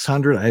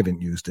MK600? I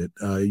haven't used it.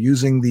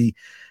 Using the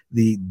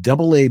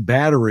AA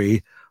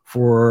battery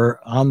for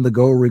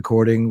on-the-go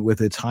recording with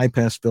its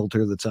high-pass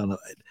filter that's on.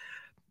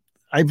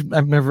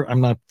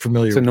 I'm not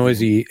familiar.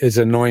 It's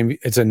a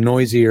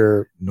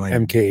noisier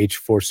MKH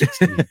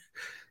 460.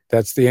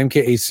 That's the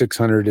MKH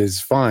 600 is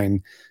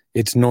fine.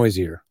 It's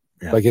noisier.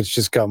 Yeah. Like it's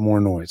just got more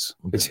noise.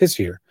 Okay. It's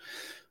hissier.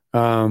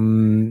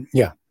 Bottom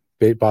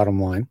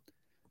line.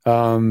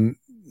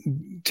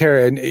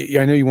 Tara, and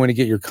I know you want to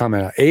get your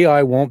comment out.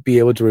 AI won't be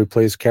able to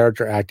replace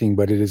character acting,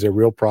 but it is a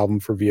real problem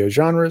for VO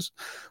genres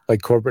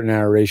like corporate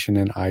narration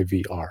and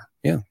IVR.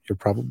 Yeah,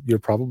 you're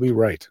probably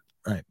right.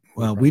 Right.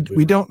 Well, we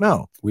don't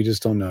know. We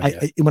just don't know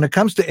yet. When it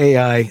comes to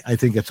AI, I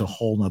think it's a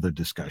whole nother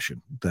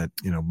discussion that,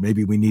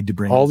 maybe we need to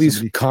bring all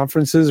these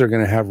conferences are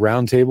going to have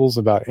roundtables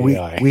about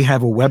AI. We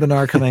have a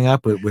webinar coming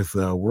up with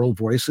World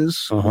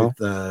Voices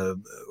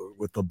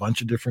with a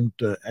bunch of different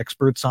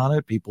experts on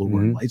it, people who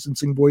are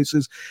licensing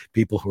voices,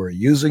 people who are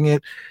using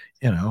it,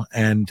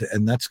 and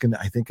that's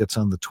I think it's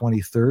on the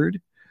 23rd.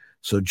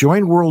 So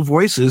join World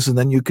Voices, and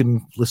then you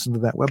can listen to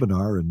that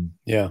webinar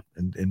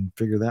and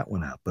figure that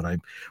one out. But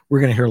we're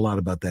going to hear a lot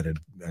about that at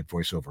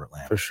VoiceOver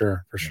Atlanta for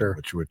sure,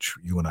 which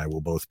you and I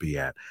will both be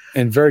at.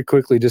 And very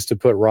quickly, just to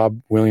put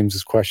Rob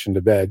Williams' question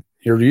to bed,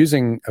 you're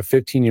using a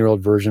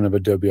 15-year-old version of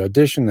Adobe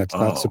Audition that's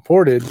not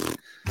supported.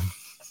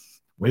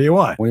 What do you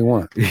want? What do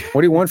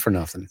you want for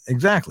nothing?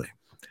 Exactly.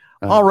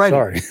 All right.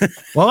 Sorry.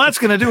 Well, that's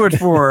going to do it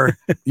for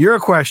your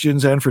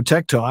questions and for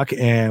Tech Talk.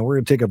 And we're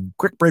going to take a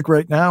quick break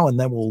right now, and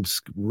then we'll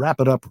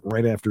wrap it up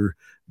right after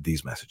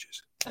these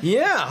messages.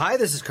 Yeah. Hi,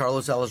 this is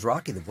Carlos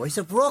Alazraqui, the voice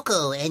of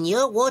Rocco, and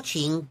you're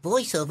watching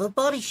VoiceOver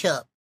Body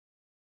Shop.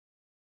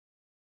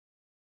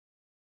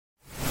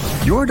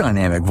 Your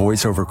dynamic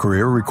voiceover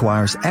career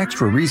requires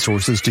extra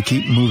resources to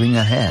keep moving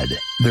ahead.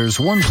 There's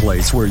one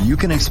place where you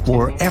can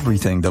explore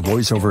everything the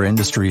voiceover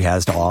industry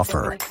has to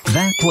offer.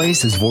 That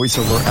place is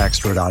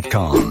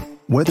voiceoverextra.com.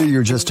 Whether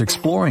you're just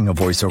exploring a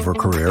voiceover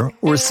career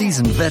or a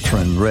seasoned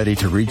veteran ready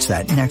to reach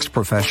that next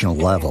professional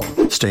level,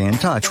 stay in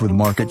touch with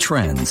market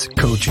trends,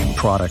 coaching,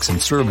 products,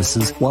 and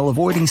services while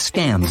avoiding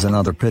scams and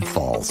other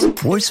pitfalls.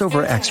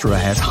 VoiceOver Extra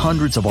has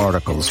hundreds of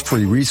articles,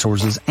 free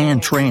resources,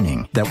 and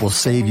training that will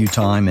save you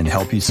time and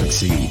help you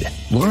succeed.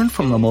 Learn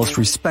from the most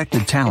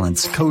respected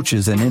talents,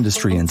 coaches, and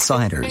industry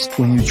insiders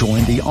when you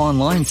join the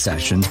online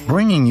sessions,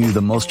 bringing you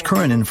the most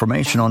current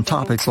information on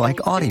topics like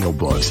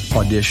audiobooks,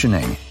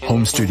 auditioning,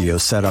 home studio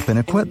setup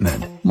and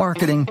equipment,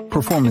 marketing,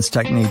 performance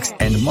techniques,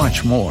 and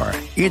much more.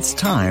 It's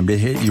time to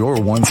hit your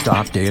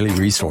one-stop daily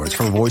resource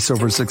for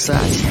voiceover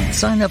success.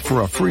 Sign up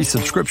for a free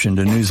subscription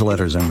to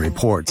newsletters and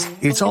reports.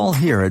 It's all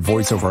here at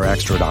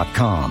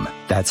voiceoverextra.com.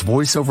 That's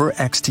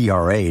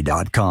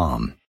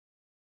voiceoverextra.com.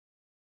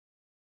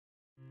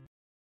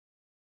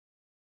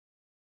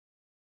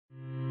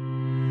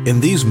 In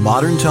these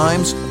modern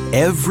times,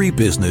 every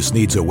business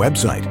needs a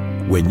website.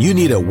 When you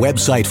need a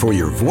website for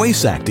your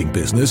voice acting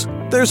business,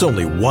 there's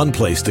only one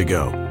place to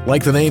go.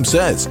 Like the name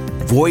says,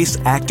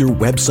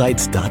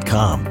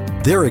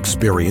 voiceactorwebsites.com. Their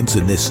experience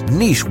in this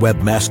niche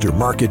webmaster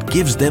market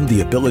gives them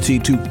the ability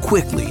to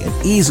quickly and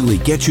easily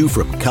get you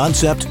from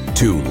concept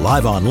to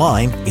live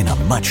online in a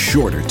much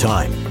shorter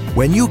time.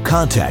 When you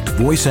contact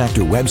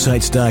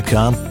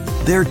voiceactorwebsites.com,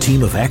 their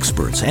team of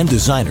experts and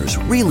designers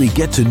really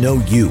get to know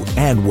you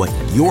and what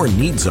your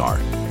needs are.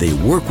 They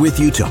work with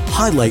you to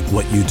highlight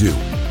what you do.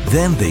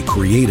 Then they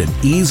create an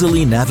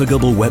easily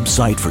navigable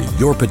website for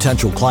your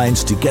potential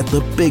clients to get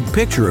the big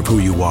picture of who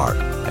you are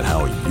and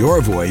how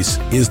your voice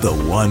is the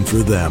one for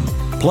them.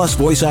 Plus,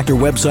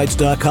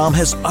 VoiceActorWebsites.com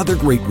has other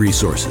great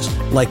resources,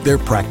 like their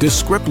practice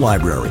script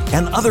library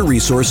and other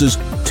resources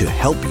to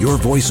help your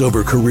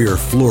voiceover career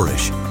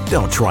flourish.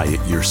 Don't try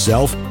it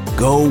yourself.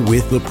 Go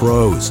with the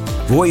pros.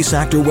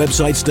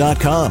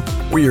 VoiceActorWebsites.com,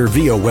 where your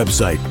VO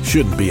website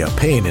shouldn't be a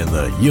pain in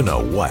the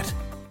you-know-what.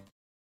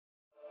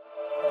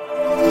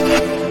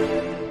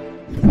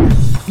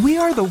 We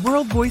are the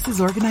World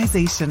Voices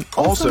Organization,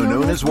 also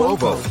known as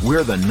WOVO.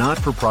 We're the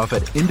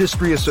not-for-profit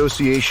industry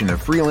association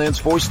of freelance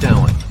voice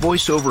talent.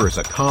 Voiceover is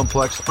a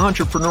complex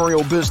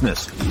entrepreneurial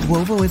business.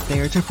 WOVO is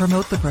there to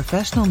promote the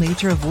professional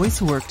nature of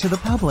voice work to the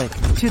public,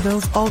 to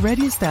those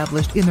already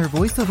established in their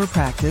voiceover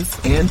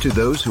practice, and to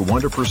those who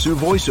want to pursue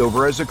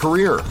voiceover as a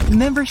career.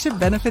 Membership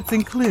benefits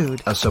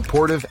include a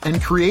supportive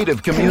and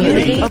creative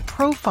community, a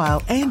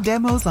profile and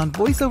demos on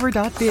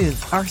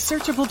voiceover.biz, our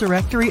searchable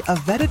directory of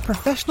vetted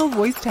professional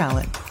voice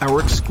talent,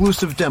 our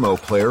exclusive demo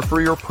player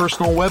for your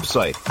personal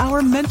website,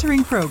 our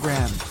mentoring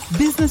program,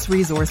 business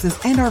resources,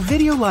 and our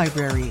video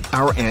library,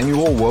 our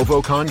annual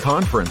WovoCon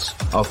conference,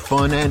 a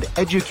fun and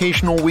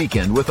educational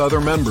weekend with other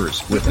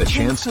members with the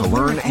chance to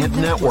learn and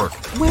network,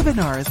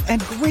 webinars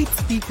and great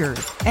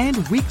speakers,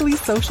 and weekly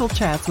social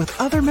chats with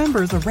other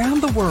members around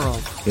the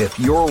world. If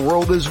your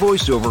world is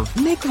voiceover,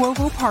 make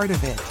WOVO part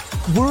of it.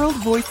 World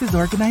Voices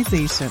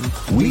Organization.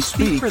 We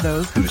speak for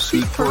those who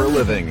speak for a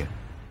living.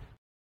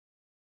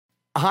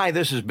 Hi,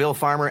 this is Bill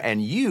Farmer,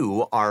 and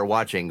you are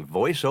watching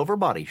VoiceOver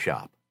Body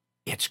Shop.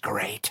 It's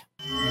great.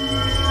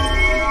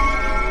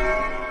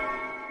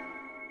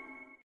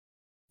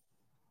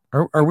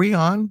 Are we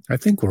on? I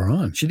think we're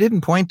on. She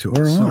didn't point to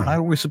us, so how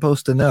are we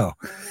supposed to know?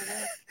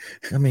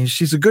 I mean,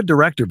 she's a good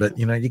director, but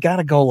you got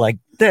to go like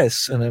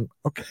this, and then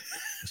okay,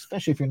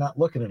 especially if you're not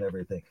looking at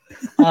everything.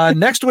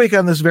 Next week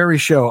on this very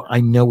show,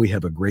 I know we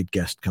have a great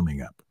guest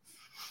coming up.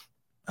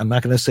 I'm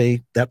not going to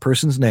say that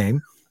person's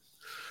name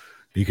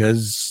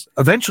because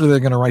eventually they're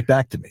going to write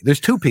back to me. There's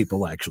two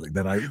people actually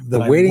that I'm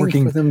waiting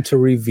working for them to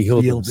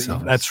reveal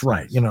themselves. That's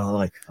right.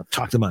 Like I'll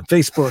talk to them on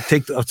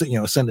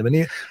Facebook, send them an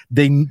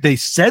email. They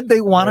said they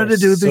wanted to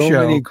do the show.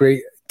 So many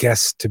great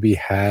guests to be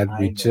had.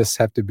 We just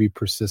have to be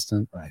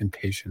persistent and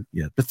patient.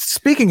 Yeah. But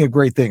speaking of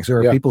great things,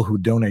 there are people who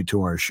donate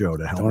to our show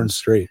to help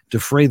us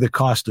defray the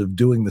cost of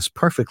doing this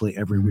perfectly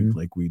every week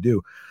like we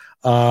do.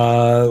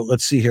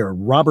 Let's see here.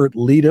 Robert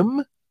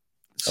Leadham.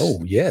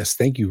 Oh, yes.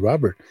 Thank you,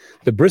 Robert.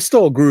 The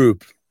Bristol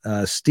Group.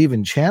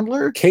 Stephen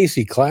Chandler.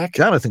 Casey Clack.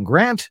 Jonathan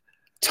Grant.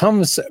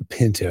 Thomas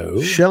Pinto.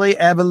 Shelley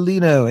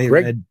Avellino.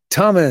 Greg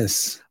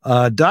Thomas.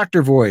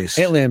 Dr. Voice.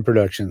 Antland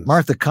Productions.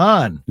 Martha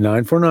Kahn.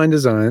 949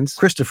 Designs.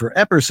 Christopher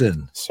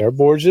Epperson. Sarah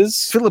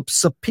Borges. Philip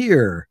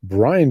Sapir.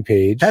 Brian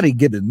Page. Patty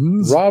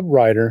Gibbons. Rob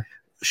Ryder.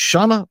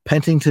 Shauna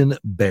Pentington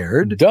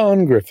Baird.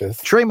 Don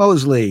Griffith. Trey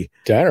Mosley.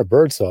 Diana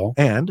Birdsall.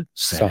 And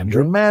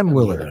Sandra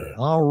Manwiller.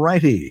 All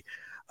righty.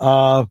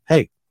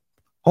 Hey,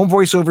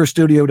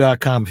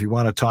 homevoiceoverstudio.com if you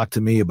want to talk to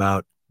me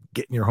about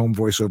getting your home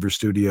voiceover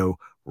studio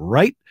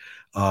right,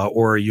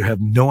 or you have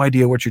no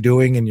idea what you're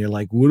doing and you're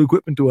like, what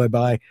equipment do I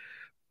buy?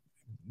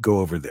 Go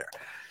over there.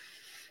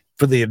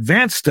 For the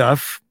advanced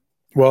stuff.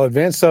 Well,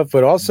 advanced stuff,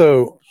 but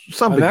also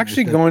I'm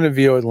actually going to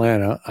VO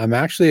Atlanta. I'm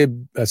actually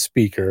a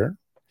speaker.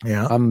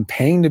 Yeah. I'm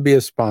paying to be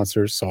a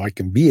sponsor so I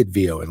can be at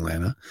VO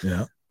Atlanta.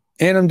 Yeah.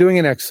 And I'm doing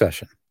an X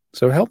session.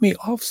 So help me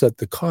offset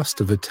the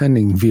cost of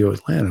attending VO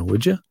Atlanta,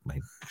 would you? By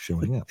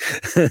showing up.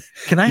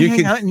 Can I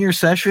hang out in your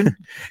session?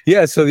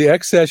 Yeah. So the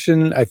X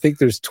session, I think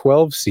there's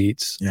 12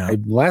 seats. Yeah.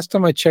 Last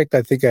time I checked,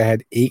 I think I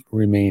had 8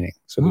 remaining.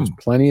 So there's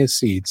plenty of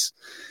seats.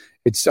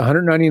 It's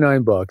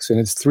 $199 and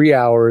it's 3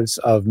 hours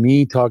of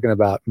me talking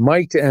about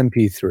mic to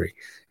MP3.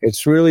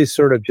 It's really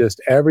sort of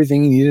just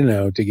everything you need to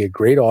know to get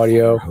great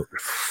audio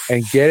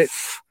and get it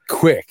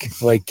quick.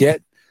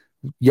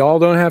 Y'all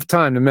don't have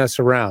time to mess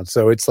around.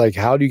 So it's like,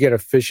 how do you get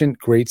efficient,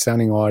 great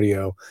sounding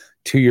audio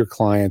to your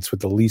clients with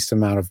the least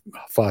amount of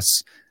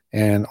fuss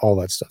and all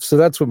that stuff? So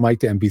that's what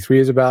Mic to MP3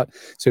 is about.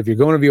 So if you're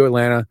going to VO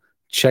Atlanta,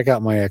 check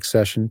out my X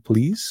session,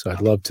 please.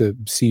 I'd love to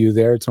see you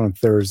there. It's on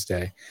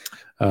Thursday.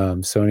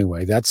 So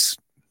anyway, that's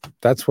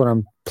what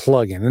I'm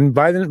plugging. And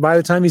by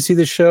the time you see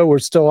the show, we're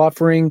still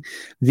offering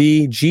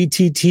the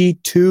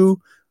GTT2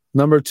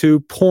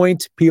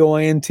 point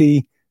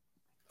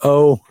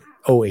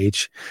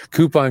POINT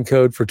coupon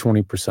code for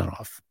 20%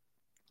 off.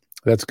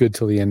 That's good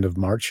till the end of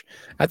March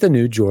at the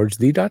new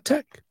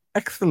GeorgeThe.Tech.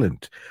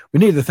 Excellent. We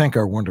need to thank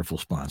our wonderful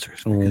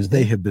sponsors because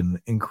they have been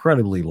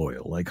incredibly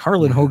loyal, like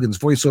Harlan Hogan's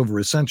Voiceover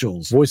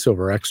Essentials,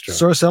 Voiceover Extra,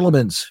 Source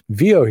Elements,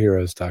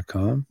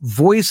 VOHeroes.com,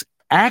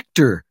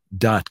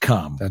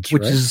 VoiceActor.com, which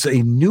right. is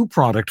a new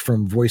product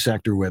from Voice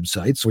Actor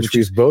websites, which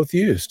we've both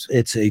used.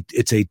 It's a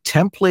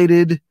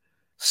templated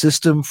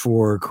system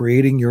for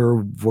creating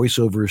your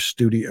voiceover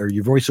studio or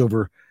your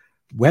voiceover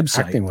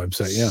website. Acting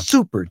website, yeah.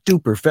 Super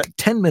duper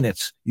 10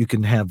 minutes you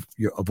can have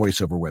a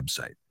voiceover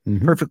website.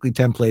 Perfectly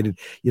templated.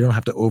 You don't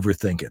have to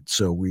overthink it.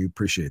 So we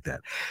appreciate that.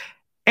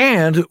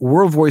 And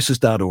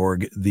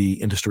worldvoices.org, the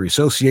industry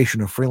association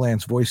of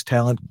freelance voice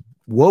talent.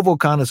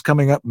 WovoCon is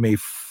coming up May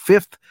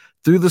 5th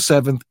through the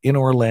 7th in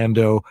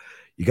Orlando.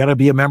 You got to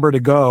be a member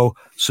to go.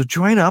 So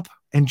join up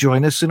and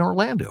join us in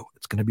Orlando.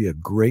 It's going to be a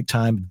great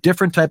time.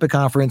 Different type of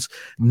conference.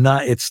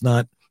 No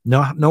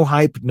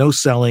hype, no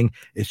selling.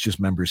 It's just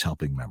members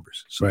helping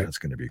members. So that's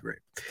going to be great.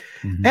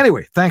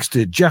 Anyway, thanks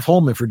to Jeff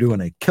Holman for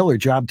doing a killer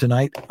job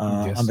tonight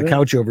on the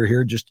couch over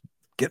here, just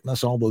getting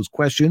us all those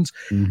questions.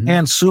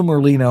 And Sue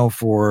Merlino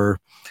for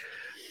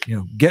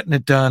getting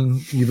it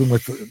done, even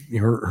with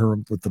her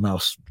with the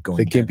mouse going.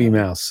 The gimpy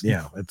mouse.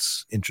 Yeah,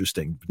 it's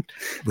interesting.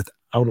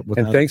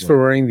 And thanks for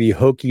wearing the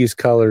Hokies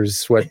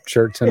colors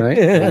sweatshirt tonight.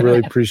 I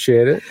really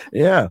appreciate it.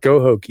 Yeah.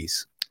 Go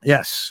Hokies.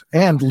 Yes.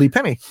 And Lee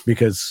Penny,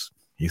 because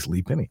he's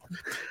Lee Penny.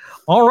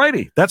 All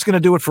righty. That's going to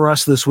do it for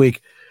us this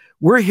week.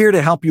 We're here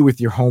to help you with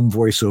your home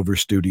voiceover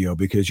studio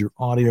because your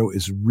audio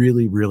is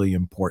really, really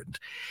important.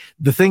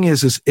 The thing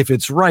is if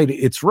it's right,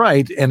 it's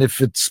right. And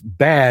if it's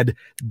bad,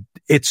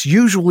 it's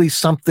usually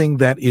something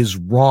that is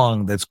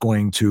wrong that's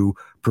going to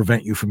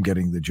prevent you from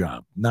getting the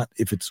job, not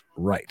if it's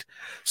right.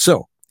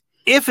 So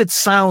if it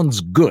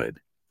sounds good,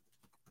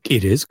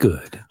 it is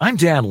good. I'm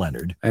Dan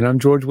Leonard. And I'm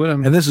George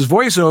Whittam. And this is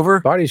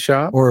Voiceover Body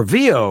Shop, or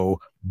VO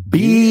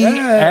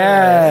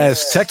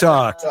BS. Tech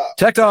Talk.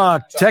 Tech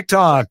Talk. Tech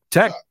Talk.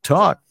 Tech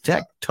Talk.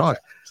 Tech Talk.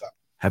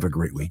 Have a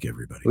great week,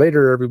 everybody.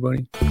 Later,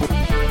 everybody.